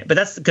of putting it. But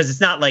that's because it's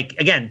not like,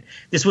 again,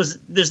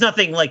 there's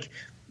nothing like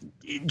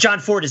John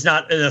Ford is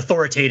not an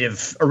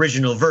authoritative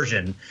original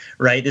version,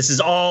 right? This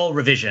is all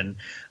revision.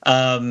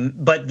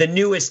 But the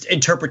newest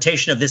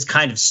interpretation of this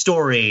kind of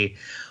story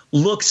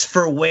looks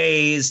for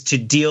ways to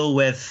deal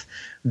with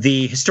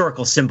the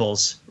historical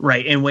symbols,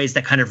 right, in ways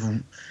that kind of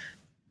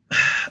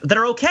that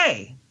are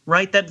okay,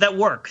 right, that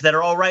work, that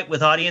are all right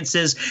with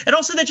audiences, and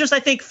also that just,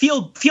 I think,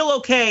 feel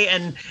okay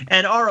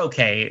and are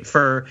okay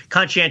for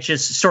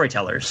conscientious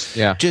storytellers.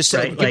 Yeah, just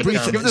right?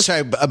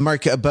 sorry,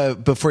 Mark,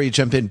 before you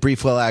jump in,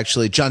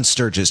 actually, John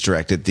Sturges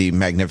directed The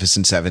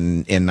Magnificent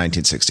Seven in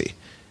 1960.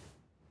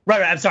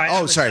 Right. I'm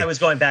sorry. Sorry. I was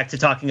going back to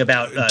talking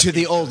about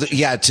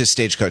to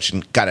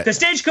Stagecoach. Got it. The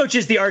Stagecoach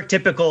is the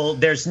archetypical.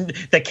 There's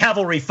the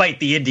cavalry fight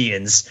the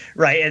Indians,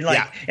 right? And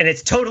and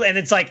it's totally, and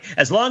it's like,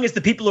 as long as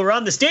the people who are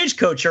on the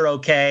Stagecoach are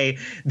okay,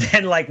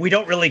 then like we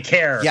don't really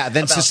care. Yeah.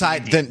 Then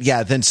society.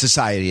 Then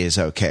society is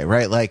okay,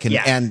 right? Like,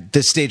 and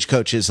the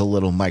Stagecoach is a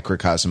little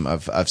microcosm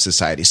of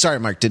society. Sorry,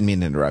 Mark. Didn't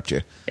mean to interrupt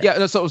you.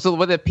 Yeah. So the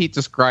way that Pete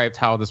described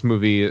how this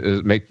movie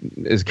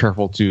is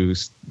careful to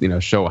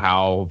show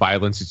how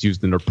violence is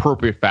used in an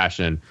appropriate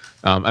fashion.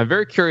 I'm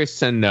very curious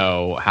to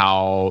know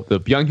how the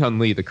Byung-Hyun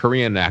Lee, the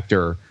Korean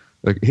actor,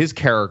 his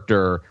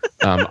character,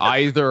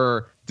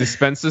 either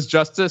dispenses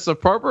justice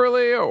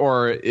appropriately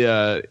or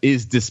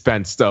is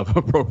dispensed of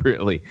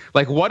appropriately.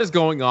 Like, what is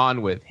going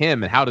on with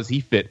him, and how does he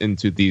fit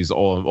into these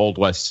Old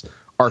West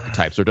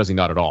archetypes, or does he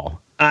not at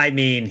all? I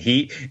mean,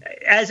 he,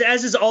 as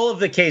is all of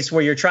the case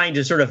where you're trying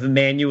to sort of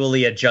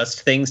manually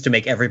adjust things to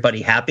make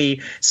everybody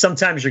happy,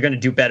 sometimes you're going to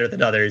do better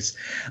than others.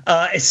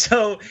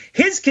 So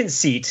his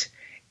conceit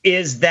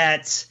is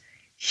that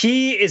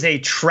he is a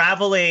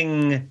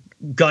traveling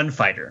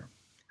gunfighter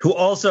who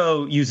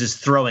also uses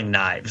throwing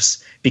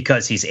knives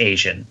because he's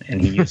Asian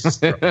and he uses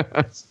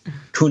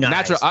kunais.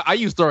 Natural. I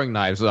use throwing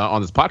knives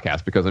on this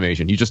podcast because I'm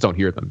Asian. You just don't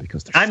hear them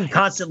because I'm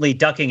constantly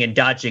ducking and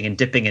dodging and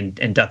dipping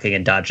and ducking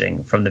and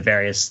dodging from the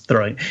various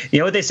throwing. You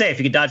know what they say? If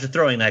you can dodge a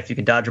throwing knife, you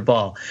can dodge a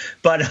ball.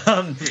 But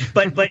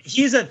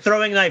he's a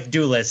throwing knife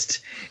duelist,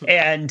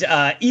 and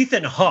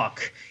Ethan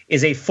Hawke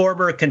is a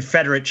former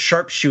Confederate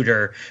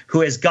sharpshooter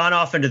who has gone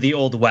off into the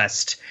Old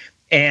West.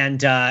 And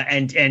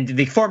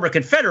the former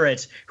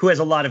Confederate, who has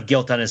a lot of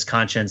guilt on his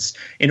conscience,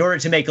 in order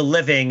to make a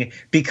living,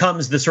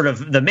 becomes the sort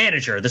of the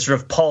manager, the sort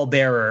of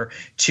pallbearer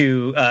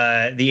to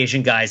the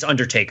Asian guy's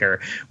undertaker,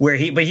 where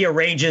he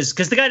arranges,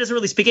 because the guy doesn't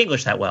really speak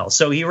English that well,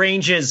 so he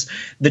arranges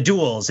the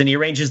duels and he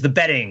arranges the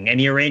betting and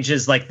he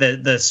arranges like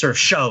the sort of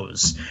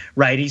shows,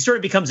 right? He sort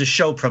of becomes a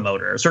show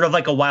promoter, sort of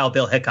like a Wild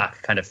Bill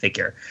Hickok kind of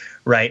figure,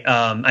 right?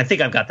 I think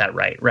I've got that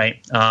right?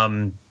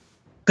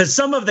 Because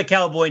some of the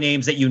cowboy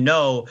names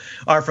that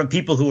are from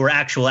people who were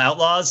actual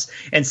outlaws,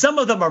 and some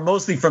of them are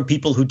mostly from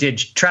people who did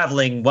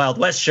traveling Wild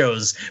West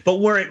shows,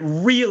 but weren't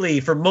really,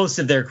 for most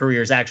of their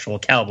careers, actual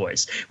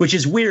cowboys, which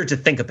is weird to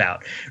think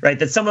about, right?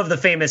 That some of the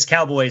famous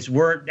cowboys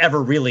weren't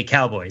ever really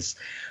cowboys.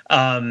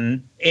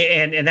 And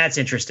that's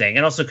interesting.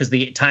 And also because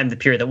the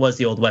period that was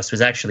the Old West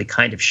was actually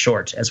kind of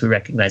short, as we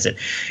recognize it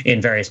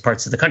in various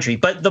parts of the country.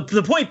 But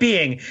the point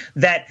being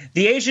that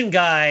the Asian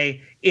guy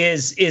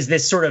is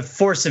this sort of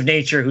force of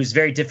nature who's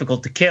very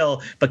difficult to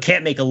kill, but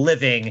can't make a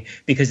living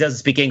because he doesn't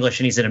speak English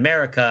and he's in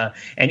America.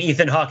 And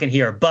Ethan Hawke and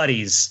he are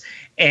buddies.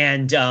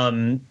 And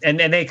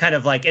they kind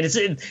of like, and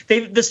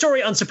the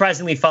story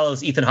unsurprisingly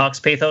follows Ethan Hawke's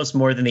pathos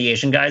more than the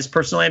Asian guy's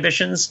personal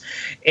ambitions.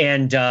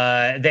 And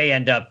they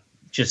end up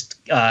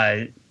just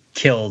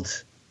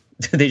killed.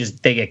 They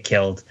get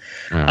killed.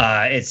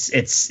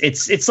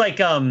 It's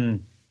like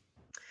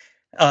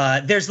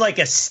there's like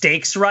a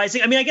stakes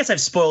rising. I mean, I guess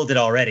I've spoiled it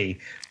already,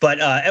 but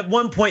at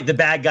one point the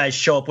bad guys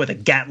show up with a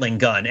Gatling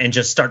gun and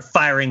just start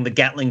firing the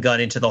Gatling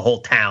gun into the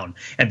whole town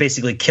and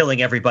basically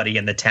killing everybody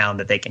in the town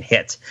that they can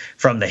hit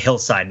from the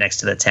hillside next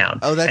to the town.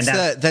 Oh, that's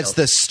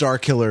the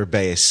Starkiller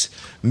base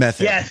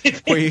method,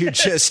 where you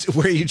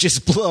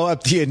just blow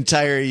up the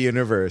entire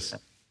universe.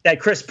 That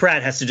Chris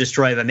Pratt has to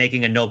destroy by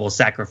making a noble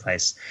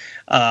sacrifice.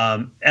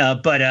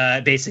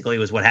 But basically it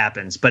was what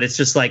happens. But it's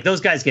just like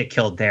those guys get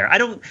killed there. I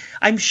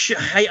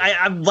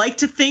like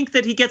to think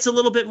that he gets a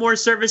little bit more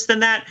service than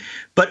that.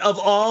 But of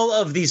all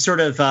of these sort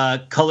of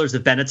colors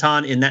of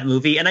Benetton in that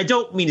movie, and I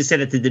don't mean to say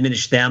that to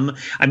diminish them.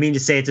 I mean to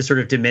say it to sort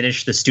of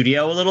diminish the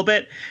studio a little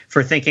bit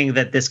for thinking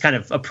that this kind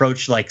of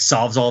approach like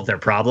solves all of their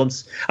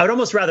problems. I would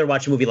almost rather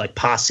watch a movie like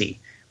Posse,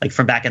 like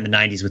from back in the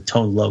 90s with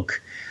Tone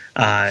Loc.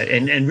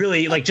 And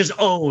really like just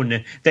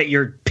own that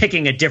you're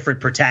picking a different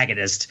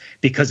protagonist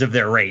because of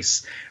their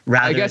race.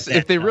 I guess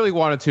if they really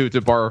wanted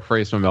to borrow a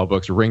phrase from Mel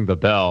Brooks, ring the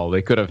bell,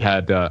 they could have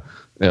had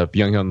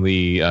Byung-Hyun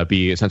Lee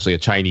be essentially a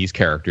Chinese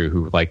character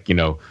who like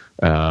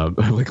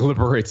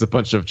liberates a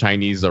bunch of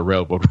Chinese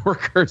railroad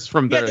workers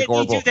from their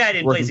horrible. They do that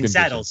in Blazing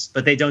Saddles,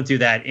 but they don't do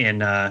that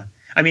in.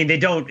 He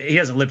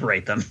doesn't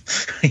liberate them.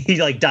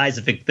 He like dies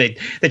of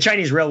the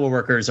Chinese railroad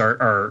workers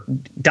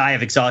die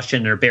of exhaustion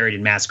and are buried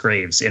in mass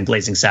graves in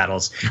Blazing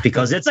Saddles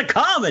because it's a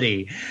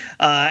comedy.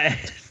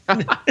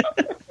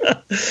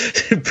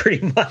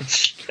 Pretty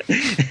much.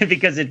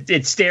 because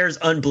it stares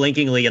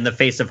unblinkingly in the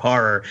face of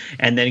horror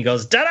and then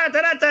goes da da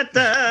da da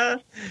da.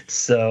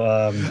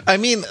 So I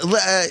mean,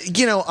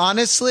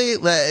 honestly,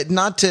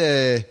 not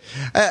to.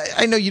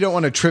 I know you don't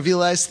want to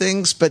trivialize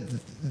things, but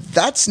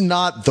that's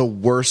not the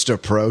worst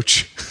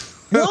approach.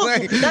 No,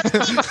 that's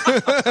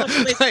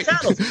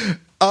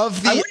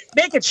I wouldn't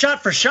make it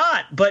shot for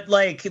shot, but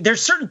like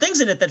there's certain things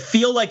in it that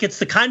feel like it's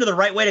the kind of the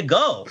right way to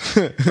go,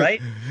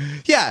 right?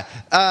 Yeah,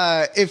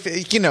 if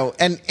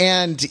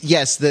and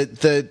yes,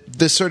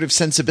 the sort of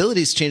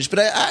sensibilities change, but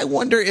I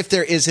wonder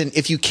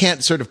if you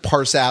can't sort of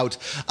parse out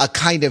a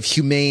kind of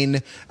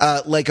humane,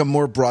 like a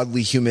more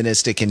broadly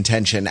humanistic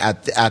intention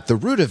at the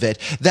root of it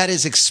that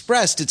is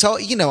expressed. It's all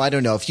I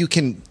don't know if you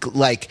can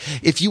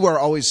if you are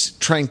always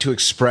trying to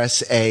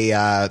express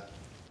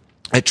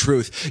a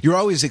truth, you're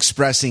always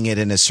expressing it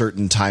in a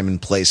certain time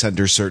and place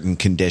under certain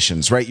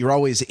conditions, right? You're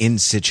always in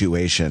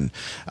situation,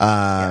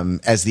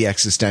 as the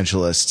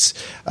existentialists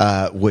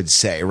would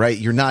say, right?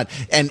 You're not,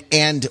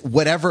 and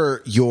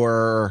whatever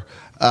your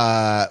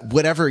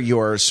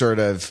sort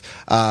of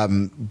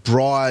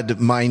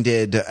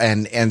broad-minded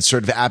and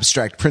sort of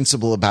abstract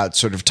principle about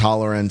sort of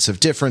tolerance of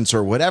difference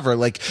or whatever,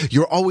 like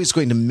you're always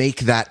going to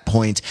make that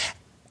point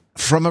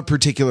from a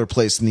particular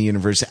place in the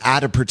universe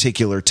at a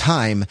particular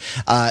time,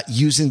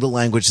 using the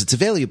language that's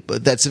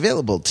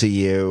available to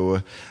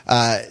you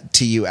at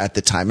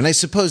the time. And I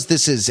suppose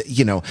this is,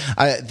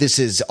 this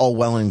is all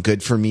well and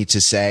good for me to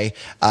say,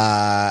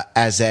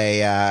 as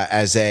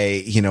a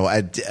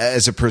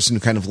person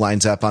who kind of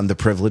lines up on the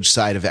privileged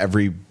side of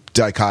every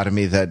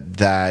dichotomy that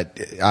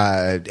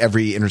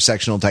every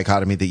intersectional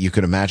dichotomy that you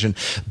could imagine.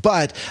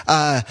 But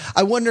I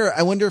wonder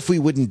if we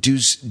wouldn't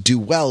do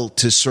well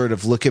to sort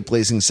of look at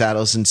Blazing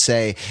Saddles and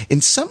say,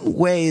 in some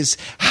ways,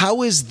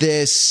 how is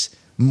this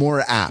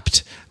more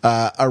apt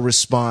a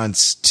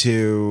response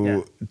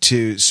to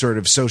sort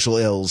of social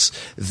ills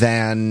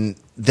than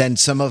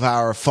some of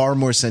our far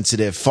more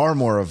sensitive, far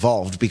more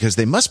evolved, because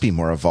they must be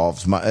more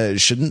evolved,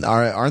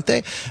 aren't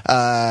they?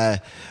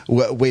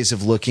 Ways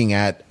of looking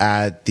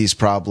at these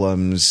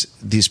problems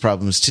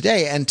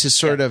today, and to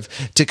sort of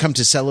to come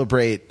to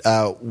celebrate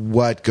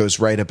what goes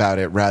right about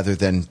it, rather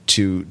than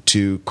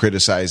to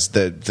criticize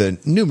the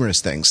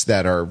numerous things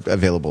that are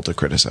available to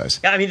criticize.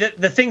 Yeah, I mean,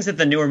 the things that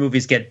the newer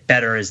movies get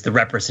better is the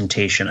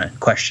representation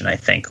question, I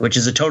think, which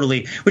is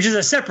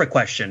a separate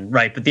question,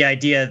 right? But the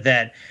idea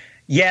that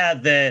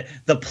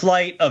the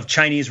plight of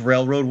Chinese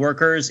railroad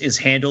workers is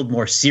handled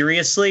more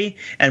seriously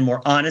and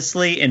more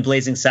honestly in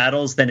Blazing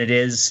Saddles than it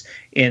is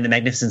in The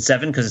Magnificent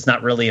Seven, because it's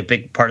not really a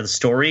big part of the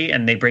story,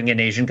 and they bring in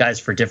Asian guys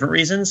for different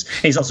reasons.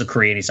 And he's also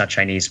Korean; he's not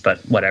Chinese, but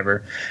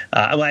whatever.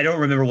 I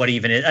don't remember what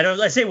even is.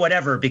 I say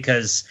whatever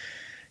because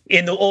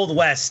in the Old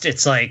West,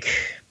 it's like.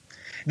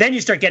 Then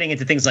you start getting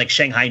into things like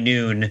Shanghai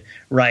Noon,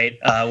 right?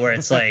 Where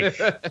it's like.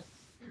 I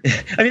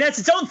mean, that's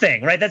its own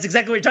thing, right? That's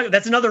exactly what you're talking about.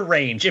 That's another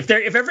range. If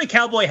every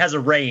cowboy has a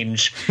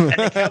range, and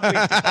the cowboy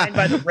is defined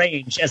by the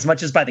range as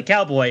much as by the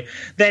cowboy,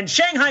 then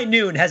Shanghai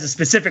Noon has a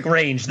specific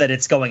range that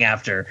it's going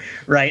after,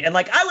 right? And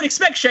I would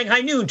expect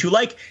Shanghai Noon to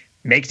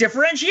make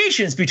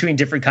differentiations between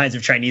different kinds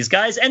of Chinese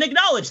guys and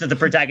acknowledge that the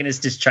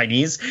protagonist is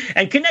Chinese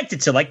and connect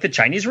it to the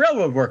Chinese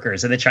railroad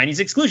workers and the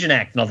Chinese Exclusion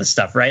Act and all this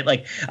stuff,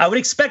 right? I would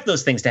expect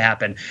those things to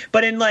happen.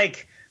 But in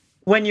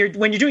when you're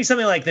doing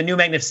something like the new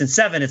Magnificent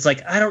Seven, it's I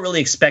don't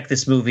really expect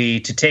this movie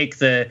to take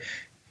the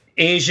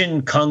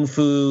Asian kung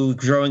fu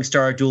throwing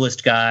star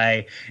duelist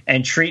guy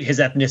and treat his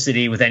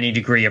ethnicity with any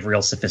degree of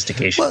real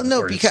sophistication. Well,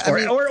 no,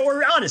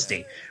 or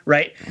honesty,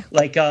 right?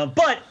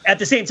 But at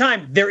the same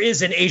time, there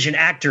is an Asian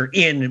actor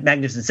in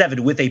Magnificent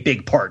Seven with a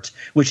big part,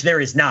 which there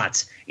is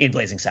not in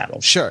Blazing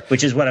Saddles. Sure,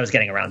 which is what I was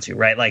getting around to,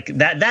 right?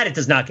 That it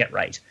does not get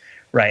right.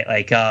 Right,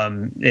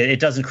 it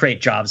doesn't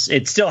create jobs.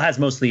 It still has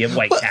mostly a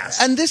white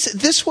cast. And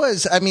this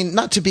was, I mean,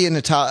 not to be an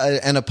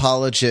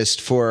apologist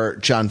for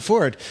John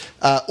Ford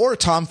or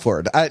Tom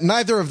Ford.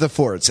 Neither of the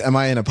Fords am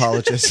I an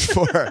apologist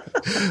for.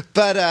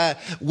 But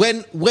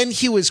when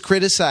he was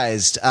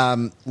criticized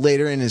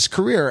later in his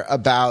career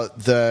about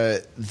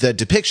the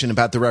depiction,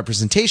 about the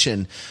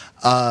representation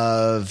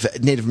of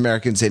Native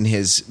Americans in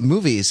his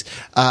movies,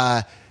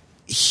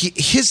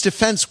 his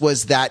defense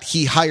was that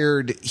he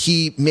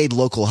made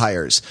local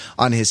hires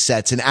on his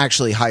sets and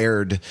actually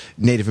hired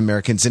Native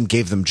Americans and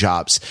gave them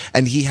jobs.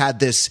 And he had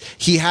this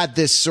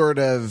sort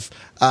of,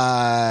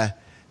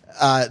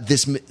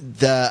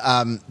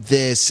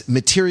 this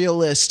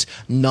materialist,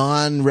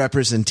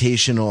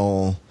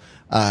 non-representational,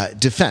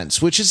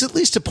 defense, which is at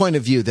least a point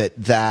of view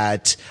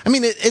that I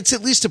mean, it's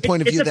at least a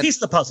point of view. It's a piece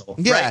of the puzzle.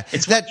 Yeah, right?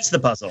 It's a piece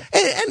of the puzzle,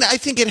 and I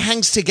think it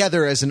hangs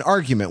together as an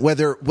argument.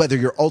 Whether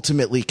you're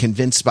ultimately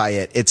convinced by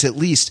it, it's at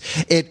least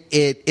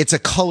it's a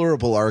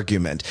colorable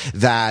argument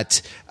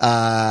that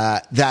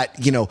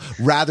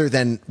rather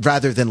than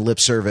lip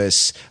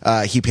service,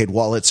 he paid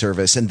wallet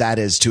service, and that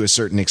is to a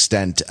certain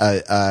extent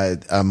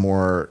a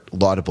more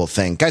laudable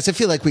thing. Guys, I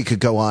feel like we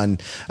could go on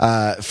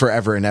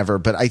forever and ever,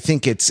 but I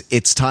think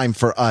it's time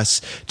for us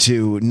us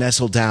to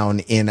nestle down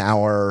in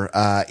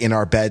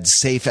our beds,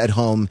 safe at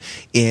home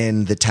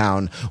in the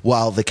town,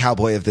 while the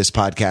cowboy of this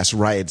podcast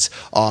rides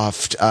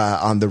off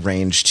on the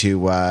range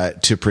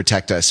to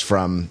protect us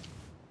from.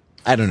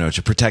 I don't know,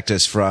 to protect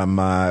us from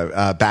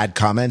bad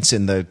comments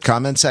in the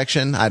comment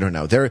section. I don't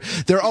know. They're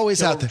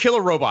always out there.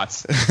 Killer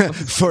robots.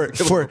 for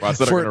robots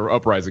that are going to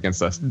uprise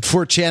against us.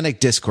 For Chanic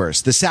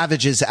discourse. The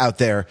savages out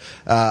there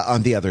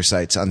on the other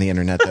sites on the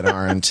internet that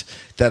aren't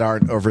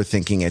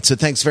overthinking it. So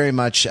thanks very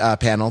much,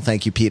 panel.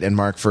 Thank you, Pete and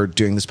Mark, for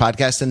doing this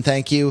podcast. And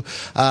thank you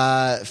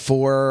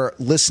for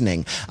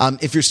listening.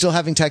 If you're still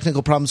having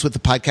technical problems with the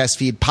podcast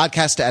feed,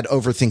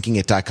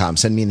 podcast@overthinkingit.com.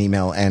 Send me an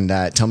email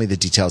and tell me the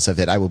details of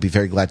it. I will be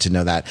very glad to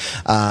know that.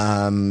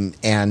 And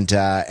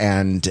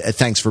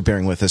thanks for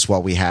bearing with us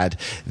while we had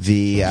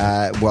we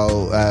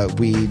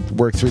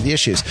worked through the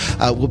issues.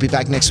 We'll be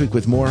back next week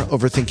with more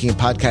Overthinking It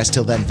podcast.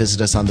 Till then, visit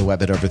us on the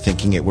web at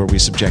Overthinking It, where we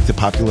subject the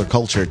popular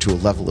culture to a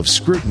level of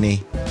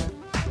scrutiny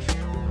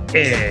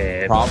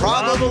it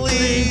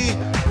probably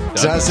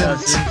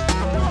doesn't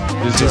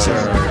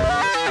deserve.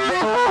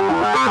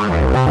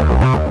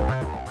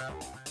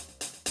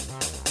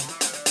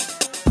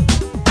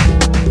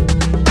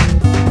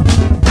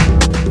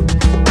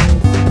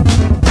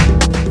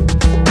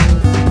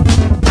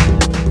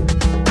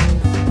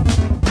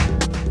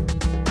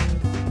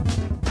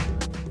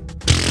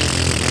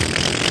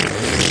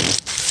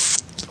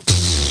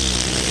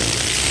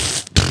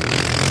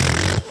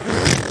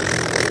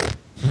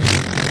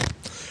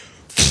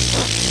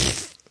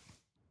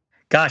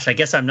 Gosh, I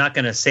guess I'm not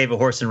going to save a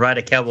horse and ride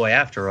a cowboy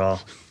after all.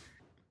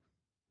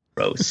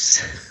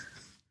 Gross.